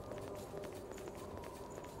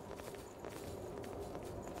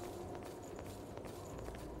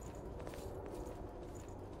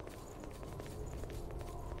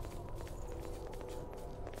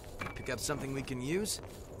 Pick up something we can use?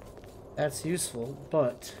 That's useful,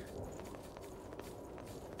 but...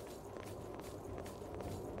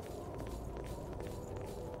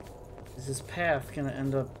 is this path gonna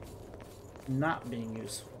end up not being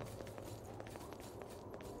useful?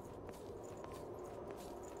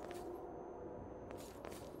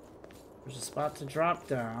 There's a spot to drop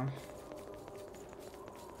down.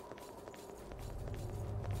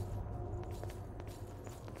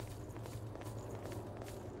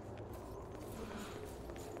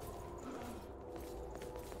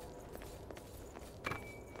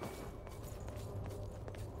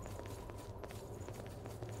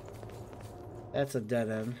 That's a dead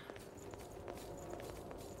end.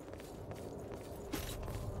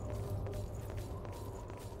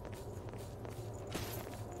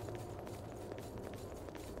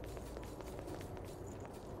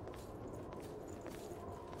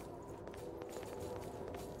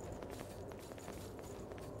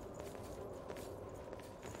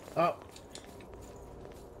 Oh.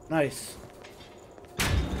 Nice.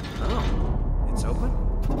 Oh, it's open?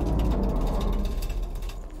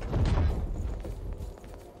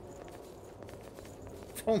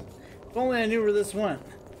 If only I knew where this went.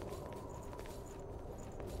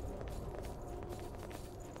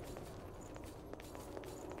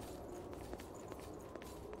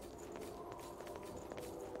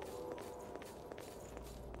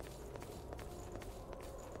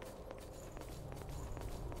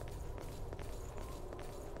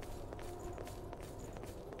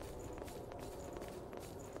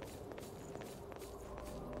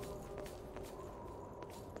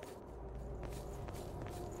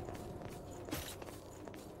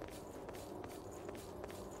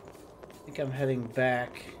 I think I'm heading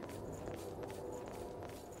back.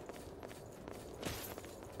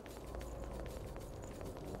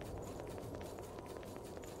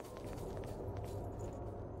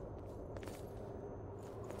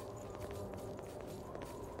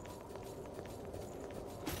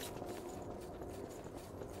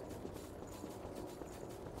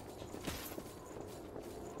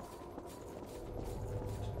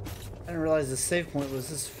 didn't realize the save point was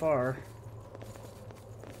this far.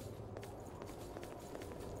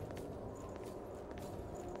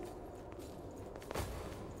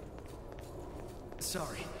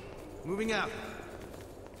 Sorry. Moving out.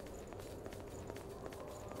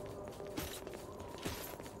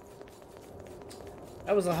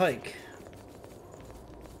 That was a hike.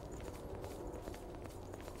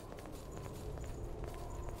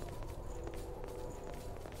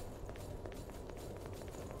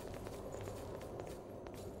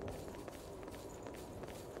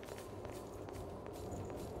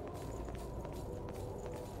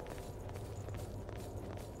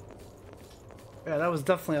 Yeah, that was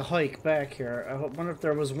definitely a hike back here. I wonder if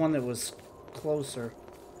there was one that was closer.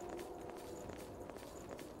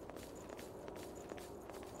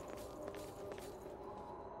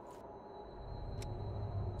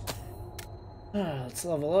 Let's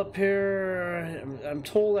level up here. I'm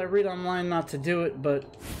told I read online not to do it, but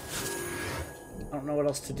I don't know what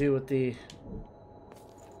else to do with the...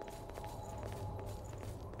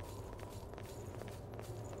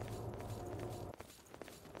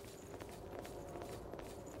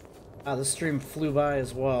 the stream flew by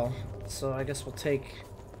as well, so I guess we'll take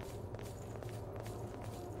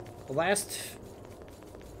the last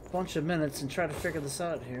bunch of minutes and try to figure this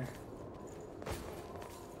out here.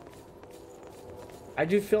 I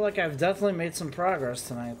do feel like I've definitely made some progress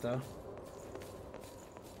tonight, though.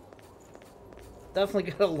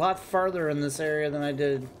 Definitely got a lot farther in this area than I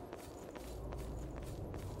did.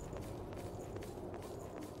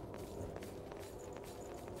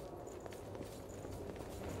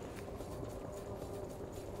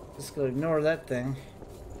 Just go ignore that thing.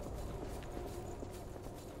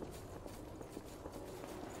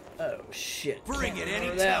 Oh shit! Bring it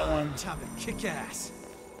anytime. That one. Time to kick ass.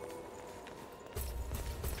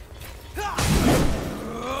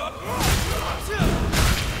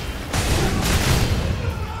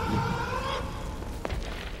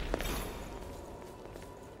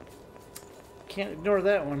 Can't ignore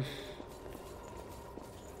that one.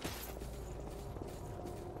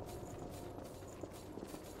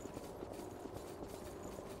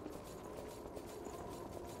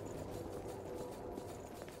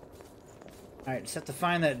 Alright, just have to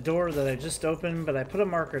find that door that I just opened, but I put a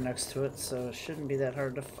marker next to it, so it shouldn't be that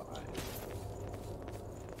hard to find.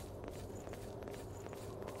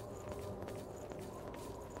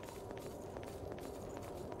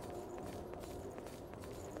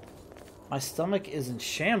 My stomach is in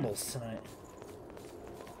shambles tonight.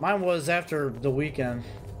 Mine was after the weekend.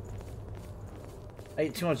 I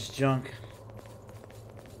ate too much junk.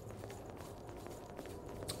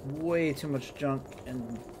 Way too much junk,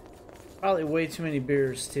 and probably way too many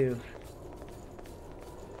beers too.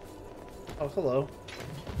 Oh, hello.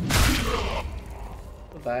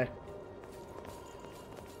 Goodbye.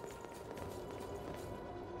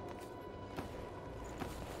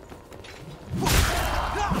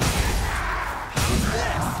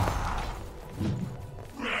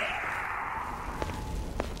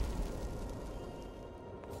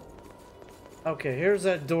 Okay, here's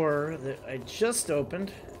that door that I just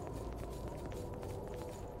opened.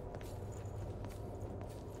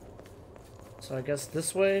 So I guess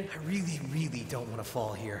this way? I really don't want to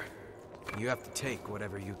fall here. You have to take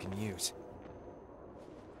whatever you can use.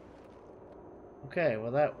 Okay,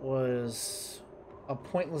 well that was a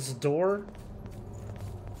pointless door.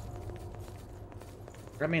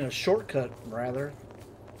 I mean a shortcut, rather.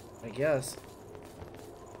 I guess.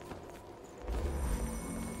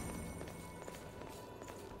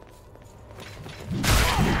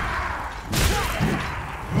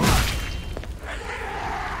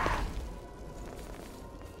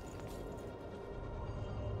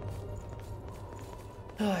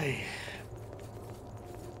 Ay.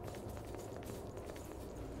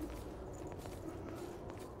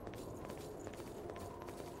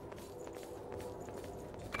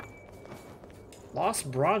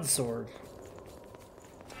 Lost broadsword.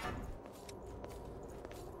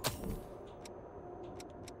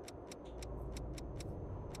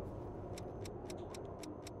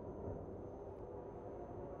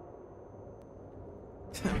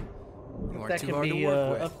 That can be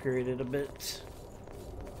upgraded a bit.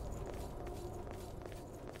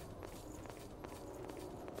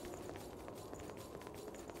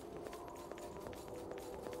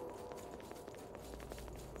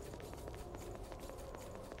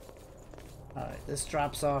 Alright, this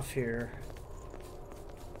drops off here.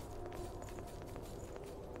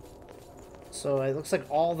 So it looks like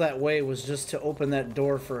all that way was just to open that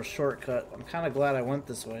door for a shortcut. I'm kind of glad I went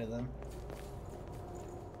this way then.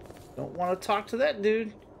 Don't want to talk to that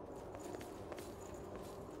dude.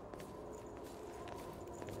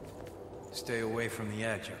 Stay away from the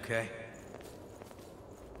edge, okay?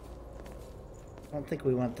 I don't think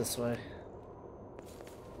we went this way.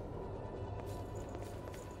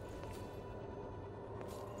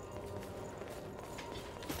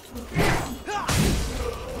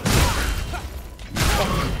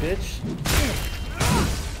 Fucking bitch.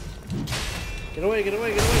 Get away, get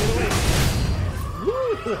away, get away, get away.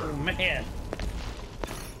 Woo, man.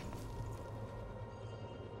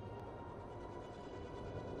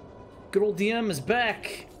 Good old DM is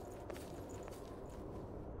back.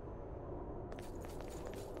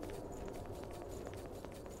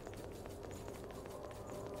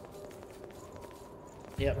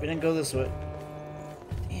 Yep, we didn't go this way.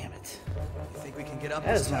 Damn it. You think we can get up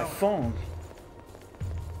That this is my tower? phone.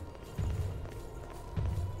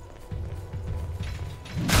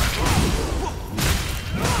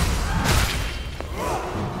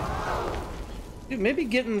 Dude, maybe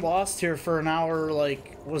getting lost here for an hour,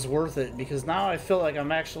 like, was worth it, because now I feel like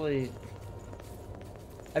I'm actually...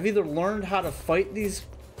 I've either learned how to fight these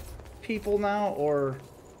people now, or...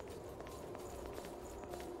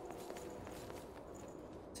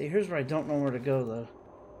 See, here's where I don't know where to go, though.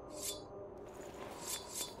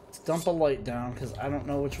 Let's dump a light down, because I don't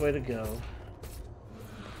know which way to go.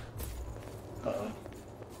 Uh-oh.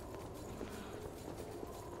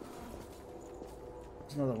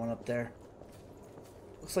 There's another one up there.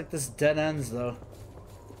 Looks like this dead ends, though.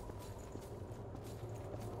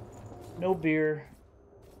 No beer.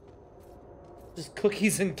 Just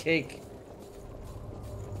cookies and cake.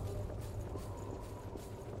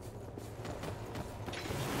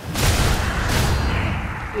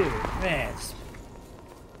 Dude, man.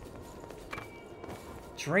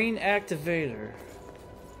 Drain activator.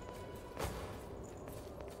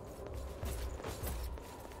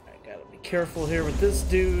 I gotta be careful here with this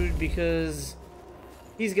dude because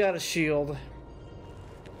he's got a shield.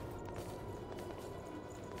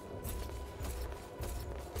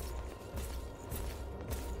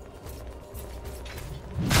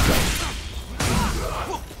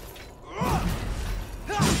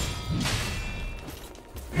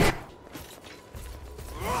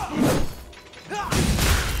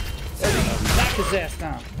 His ass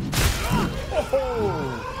down.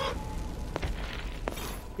 Oh,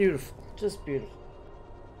 beautiful, just beautiful.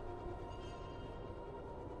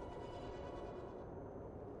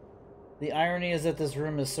 The irony is that this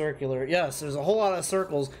room is circular. Yes, there's a whole lot of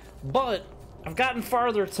circles, but I've gotten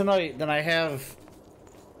farther tonight than I have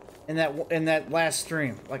in that last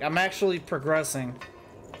stream. Like, I'm actually progressing,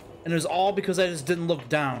 and it was all because I just didn't look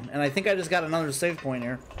down. And I think I just got another save point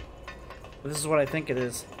here. But this is what I think it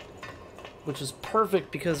is. Which is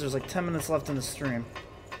perfect because there's like 10 minutes left in the stream.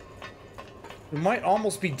 We might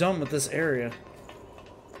almost be done with this area.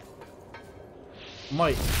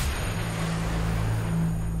 Might.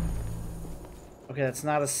 Okay, that's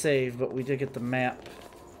not a save, but we did get the map.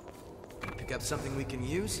 Pick up something we can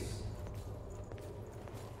use?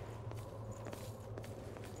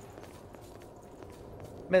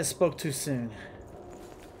 May have spoke too soon.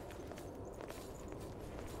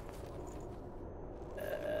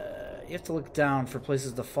 You have to look down for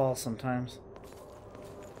places to fall sometimes.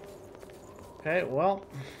 Okay, well.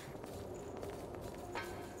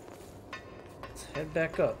 Let's head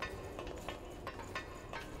back up.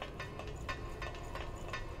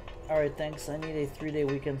 Alright, thanks. I need a 3-day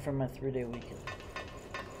weekend from my 3-day weekend.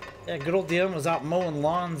 Yeah, good old DM was out mowing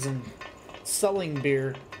lawns and selling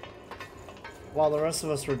beer while the rest of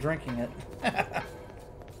us were drinking it.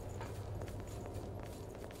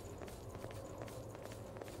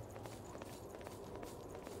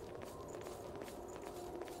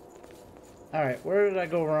 Alright, where did I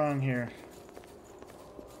go wrong here?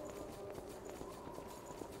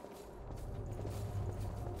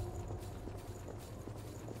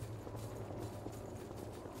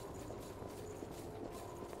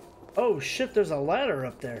 Oh shit, there's a ladder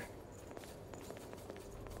up there.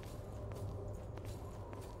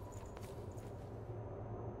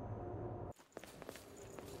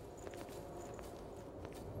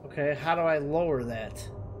 Okay, how do I lower that?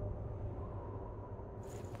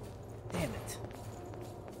 Damn it.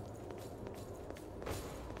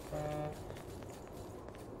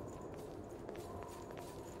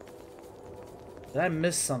 Did I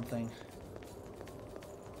miss something?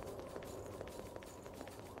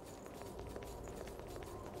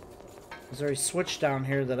 Is there a switch down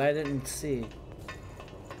here that I didn't see?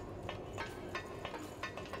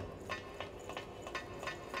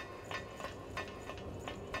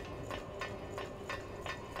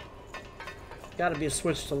 Gotta be a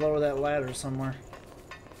switch to lower that ladder somewhere.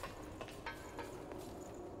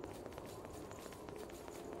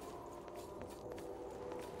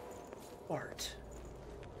 Art.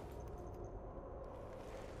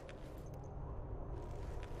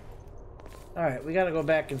 Alright, we gotta go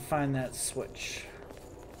back and find that switch.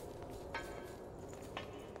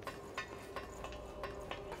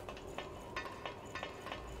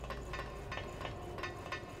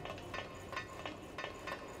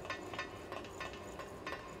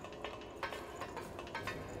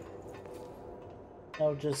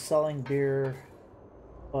 No, just selling beer,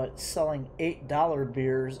 but selling $8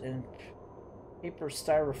 beers in paper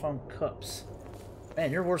styrofoam cups.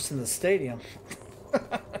 Man, you're worse than the stadium.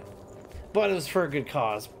 But it was for a good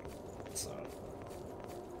cause. So,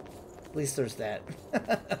 at least there's that.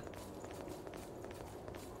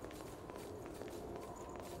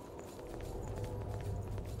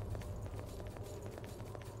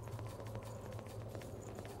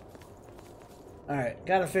 Alright,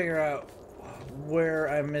 gotta figure out where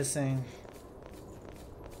I'm missing.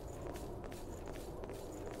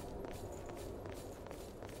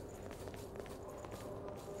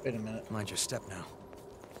 Wait a minute. Mind your step now.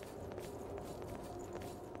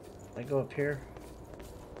 I go up here.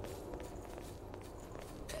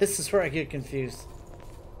 This is where I get confused.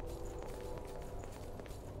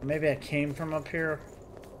 Maybe I came from up here.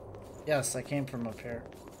 Yes, I came from up here.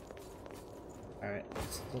 Alright,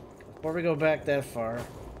 let's look. Before we go back that far.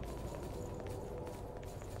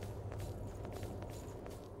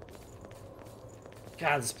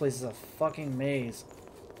 God, this place is a fucking maze.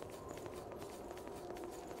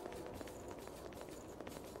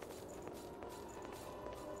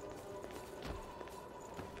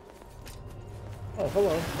 Oh,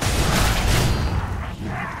 hello.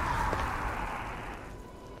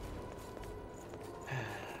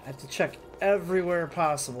 I have to check everywhere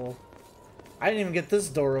possible. I didn't even get this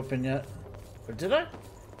door open yet. Or did I?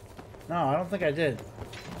 No, I don't think I did.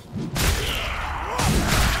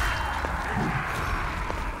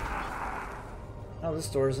 Oh, this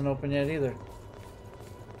door isn't open yet either.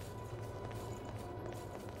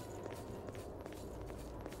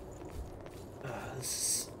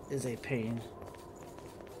 This is a pain.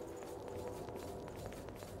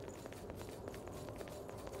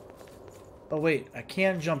 Oh wait, I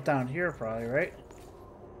can jump down here probably, right?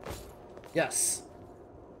 Yes.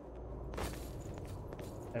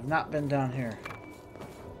 I've not been down here.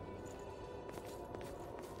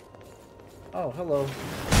 Oh, hello.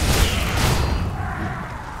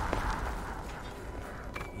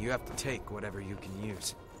 You have to take whatever you can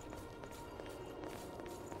use.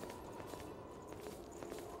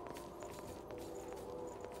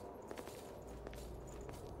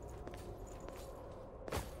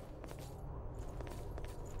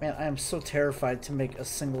 Man, I am so terrified to make a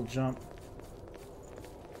single jump.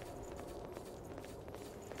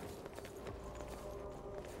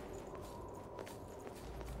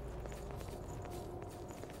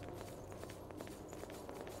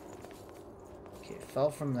 Okay, fell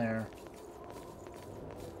from there.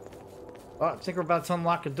 Oh, I think we're about to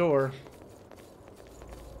unlock a door.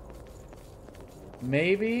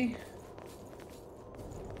 Maybe?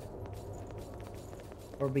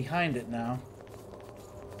 Or behind it now.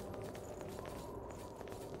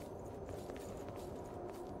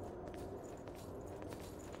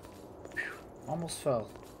 Almost fell.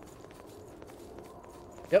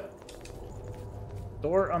 Yep.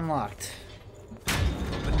 Door unlocked.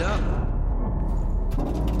 Opened up.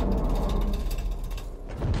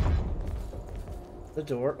 The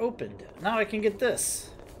door opened. Now I can get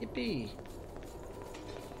this. Yippee.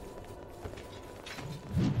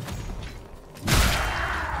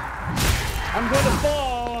 I'm going to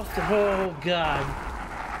fall. Oh, God.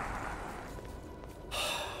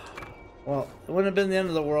 Well, it wouldn't have been the end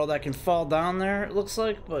of the world. I can fall down there, it looks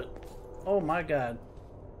like, but... Oh, my God.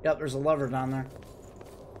 Yep, there's a lever down there.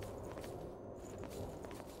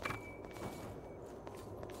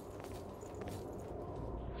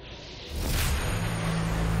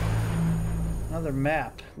 Another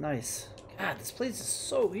map. Nice. God, this place is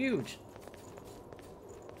so huge.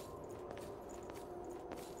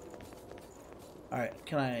 Alright,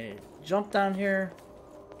 can I jump down here?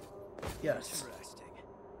 Yes. Interesting.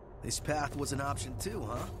 This path was an option too,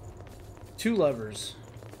 huh? 2 levers.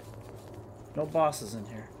 No bosses in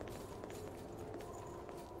here.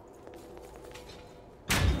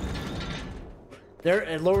 There,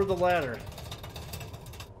 and lower the ladder.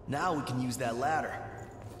 Now we can use that ladder.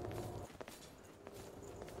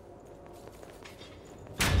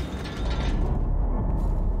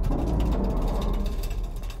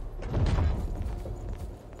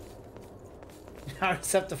 I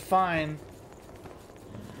just have to find...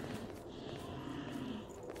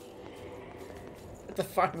 I have to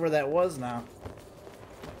find where that was now.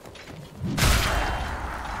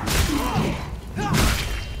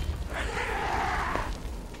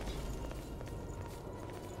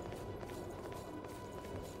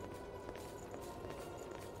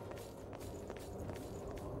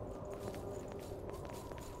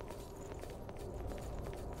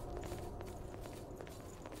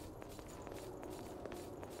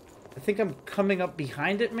 think I'm coming up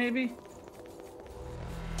behind it, maybe?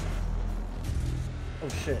 Oh,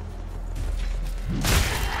 shit.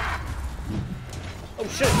 Oh,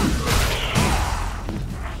 shit!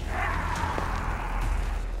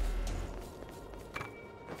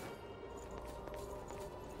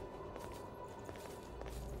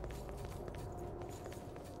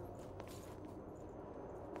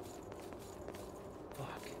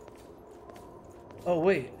 Fuck. Oh,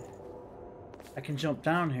 wait. I can jump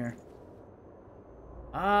down here.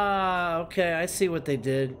 Ah, okay, I see what they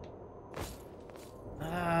did.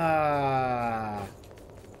 Ah.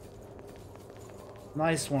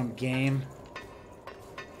 Nice one, game.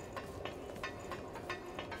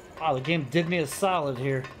 Wow, the game did me a solid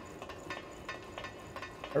here.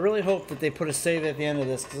 I really hope that they put a save at the end of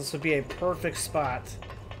this, because this would be a perfect spot.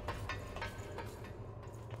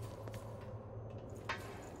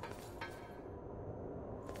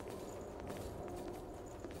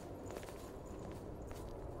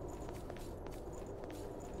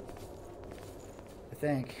 I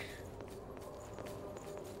think.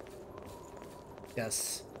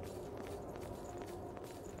 Yes.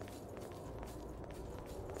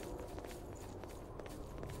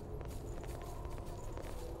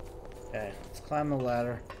 Okay, let's climb the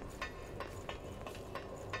ladder.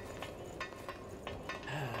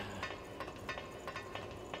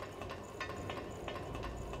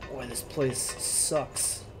 Boy, this place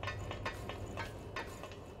sucks.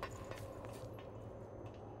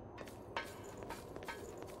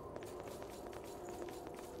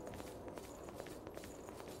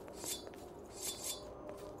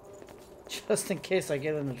 Just in case I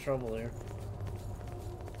get into trouble here.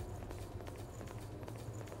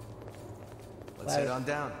 Let's head on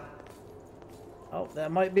down. Oh,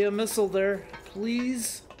 that might be a missile there.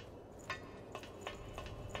 Please.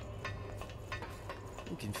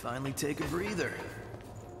 We can finally take a breather.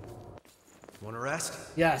 Want to rest?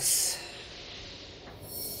 Yes.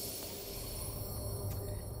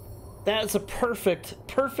 That's a perfect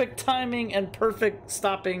timing and perfect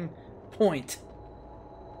stopping point.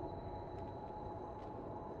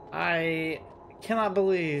 I cannot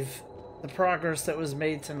believe the progress that was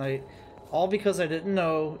made tonight. All because I didn't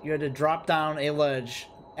know you had to drop down a ledge.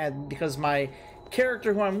 And because my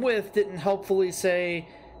character who I'm with didn't helpfully say,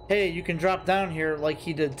 hey, you can drop down here like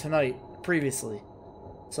he did tonight, previously.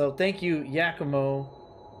 So thank you, Yakumo,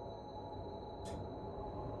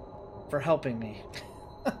 for helping me.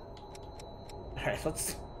 Alright,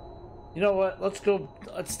 let's... You know what? Let's go...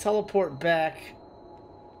 Let's teleport back.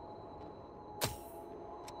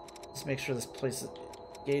 Let's make sure this place is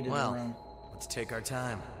gated around. Let's take our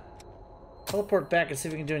time. Teleport back and see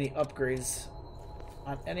if we can do any upgrades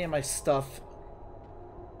on any of my stuff.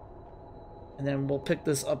 And then we'll pick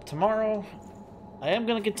this up tomorrow. I am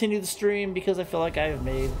going to continue the stream because I feel like I have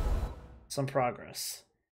made some progress.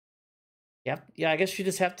 Yep. Yeah, I guess you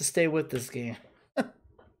just have to stay with this game.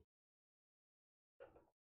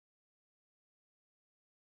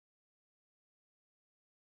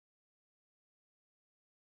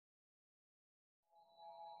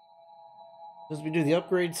 As we do the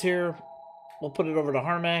upgrades here, we'll put it over to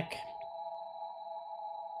Harmac.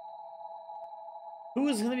 Who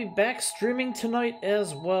is going to be back streaming tonight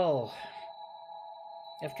as well,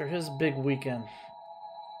 after his big weekend.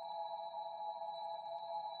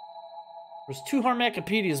 There's 2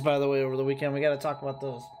 Harmacopedias, by the way, over the weekend. We got to talk about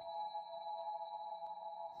those.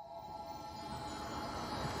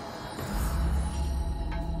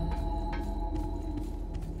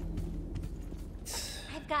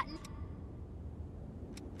 I've gotten...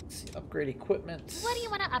 Let's see, upgrade equipment. What do you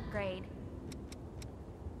want to upgrade?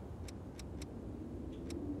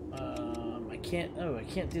 I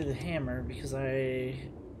can't do the hammer because I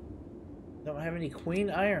don't have any queen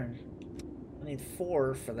iron. I need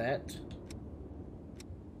 4 for that.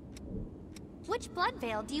 Which blood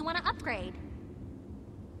veil do you want to upgrade?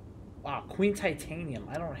 Wow, queen titanium.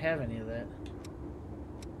 I don't have any of that.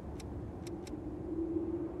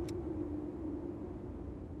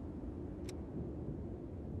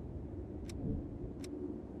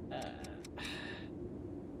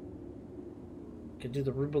 Could do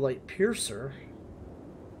the rubelite piercer.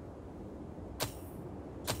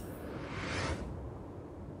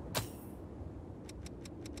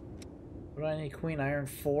 What do I need? Queen iron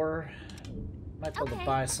 4. Might be able to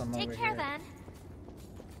buy some over here. Take care then.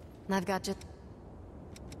 I've got you.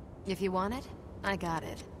 If you want it, I got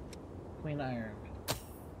it. Queen iron.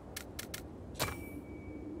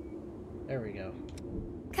 There we go.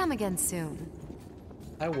 Come again soon.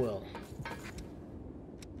 I will.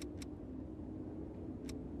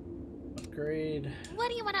 Upgrade. What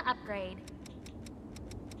do you want to upgrade?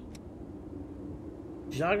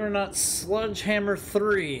 Juggernaut Sledgehammer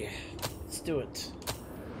 3. Let's do it.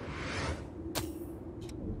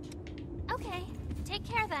 Okay, take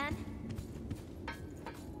care then.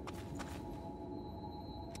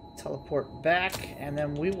 Teleport back, and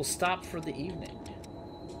then we will stop for the evening.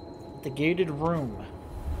 The gated room.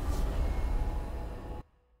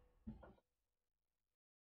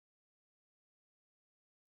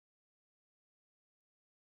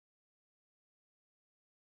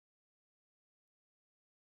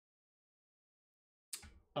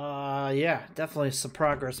 Yeah, definitely some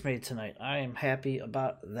progress made tonight. I am happy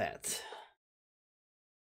about that.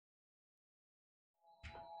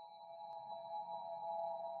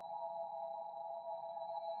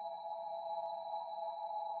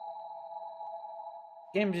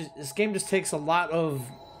 This game just takes a lot of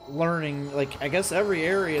learning. Like, I guess every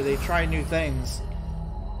area they try new things.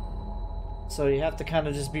 So you have to kind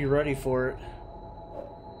of just be ready for it.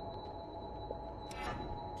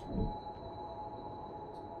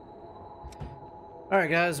 Alright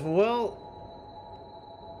guys,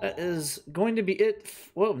 well, that is going to be it.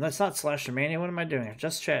 Whoa, that's not Slasher Mania. What am I doing?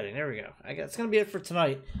 Just chatting. There we go. It's going to be it for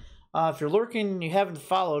tonight. If you're lurking and you haven't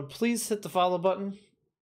followed, please hit the follow button.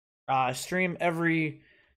 I stream every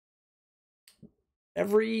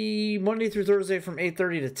Monday through Thursday from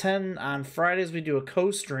 8:30 to 10. On Fridays, we do a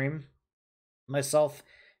co-stream, myself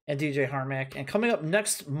and DJ Harmac. And coming up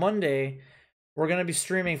next Monday, we're going to be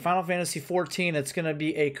streaming Final Fantasy XIV. It's going to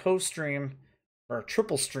be a co-stream, or a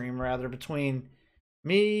triple stream, rather, between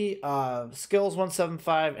me,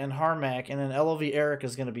 Skills175, and Harmac. And then LOV Eric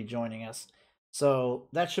is going to be joining us. So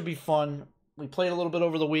that should be fun. We played a little bit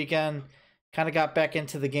over the weekend. Kind of got back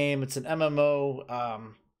into the game. It's an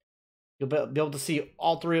MMO. You'll be able to see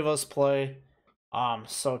all three of us play.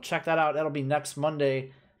 So check that out. That'll be next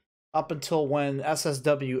Monday up until when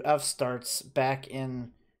SSWF starts back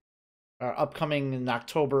in upcoming in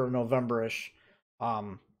October or November-ish.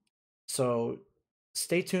 So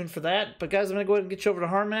stay tuned for that. But guys, I'm going to go ahead and get you over to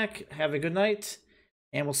Harmac. Have a good night.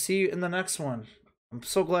 And we'll see you in the next one. I'm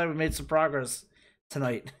so glad we made some progress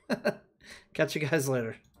tonight. Catch you guys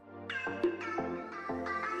later.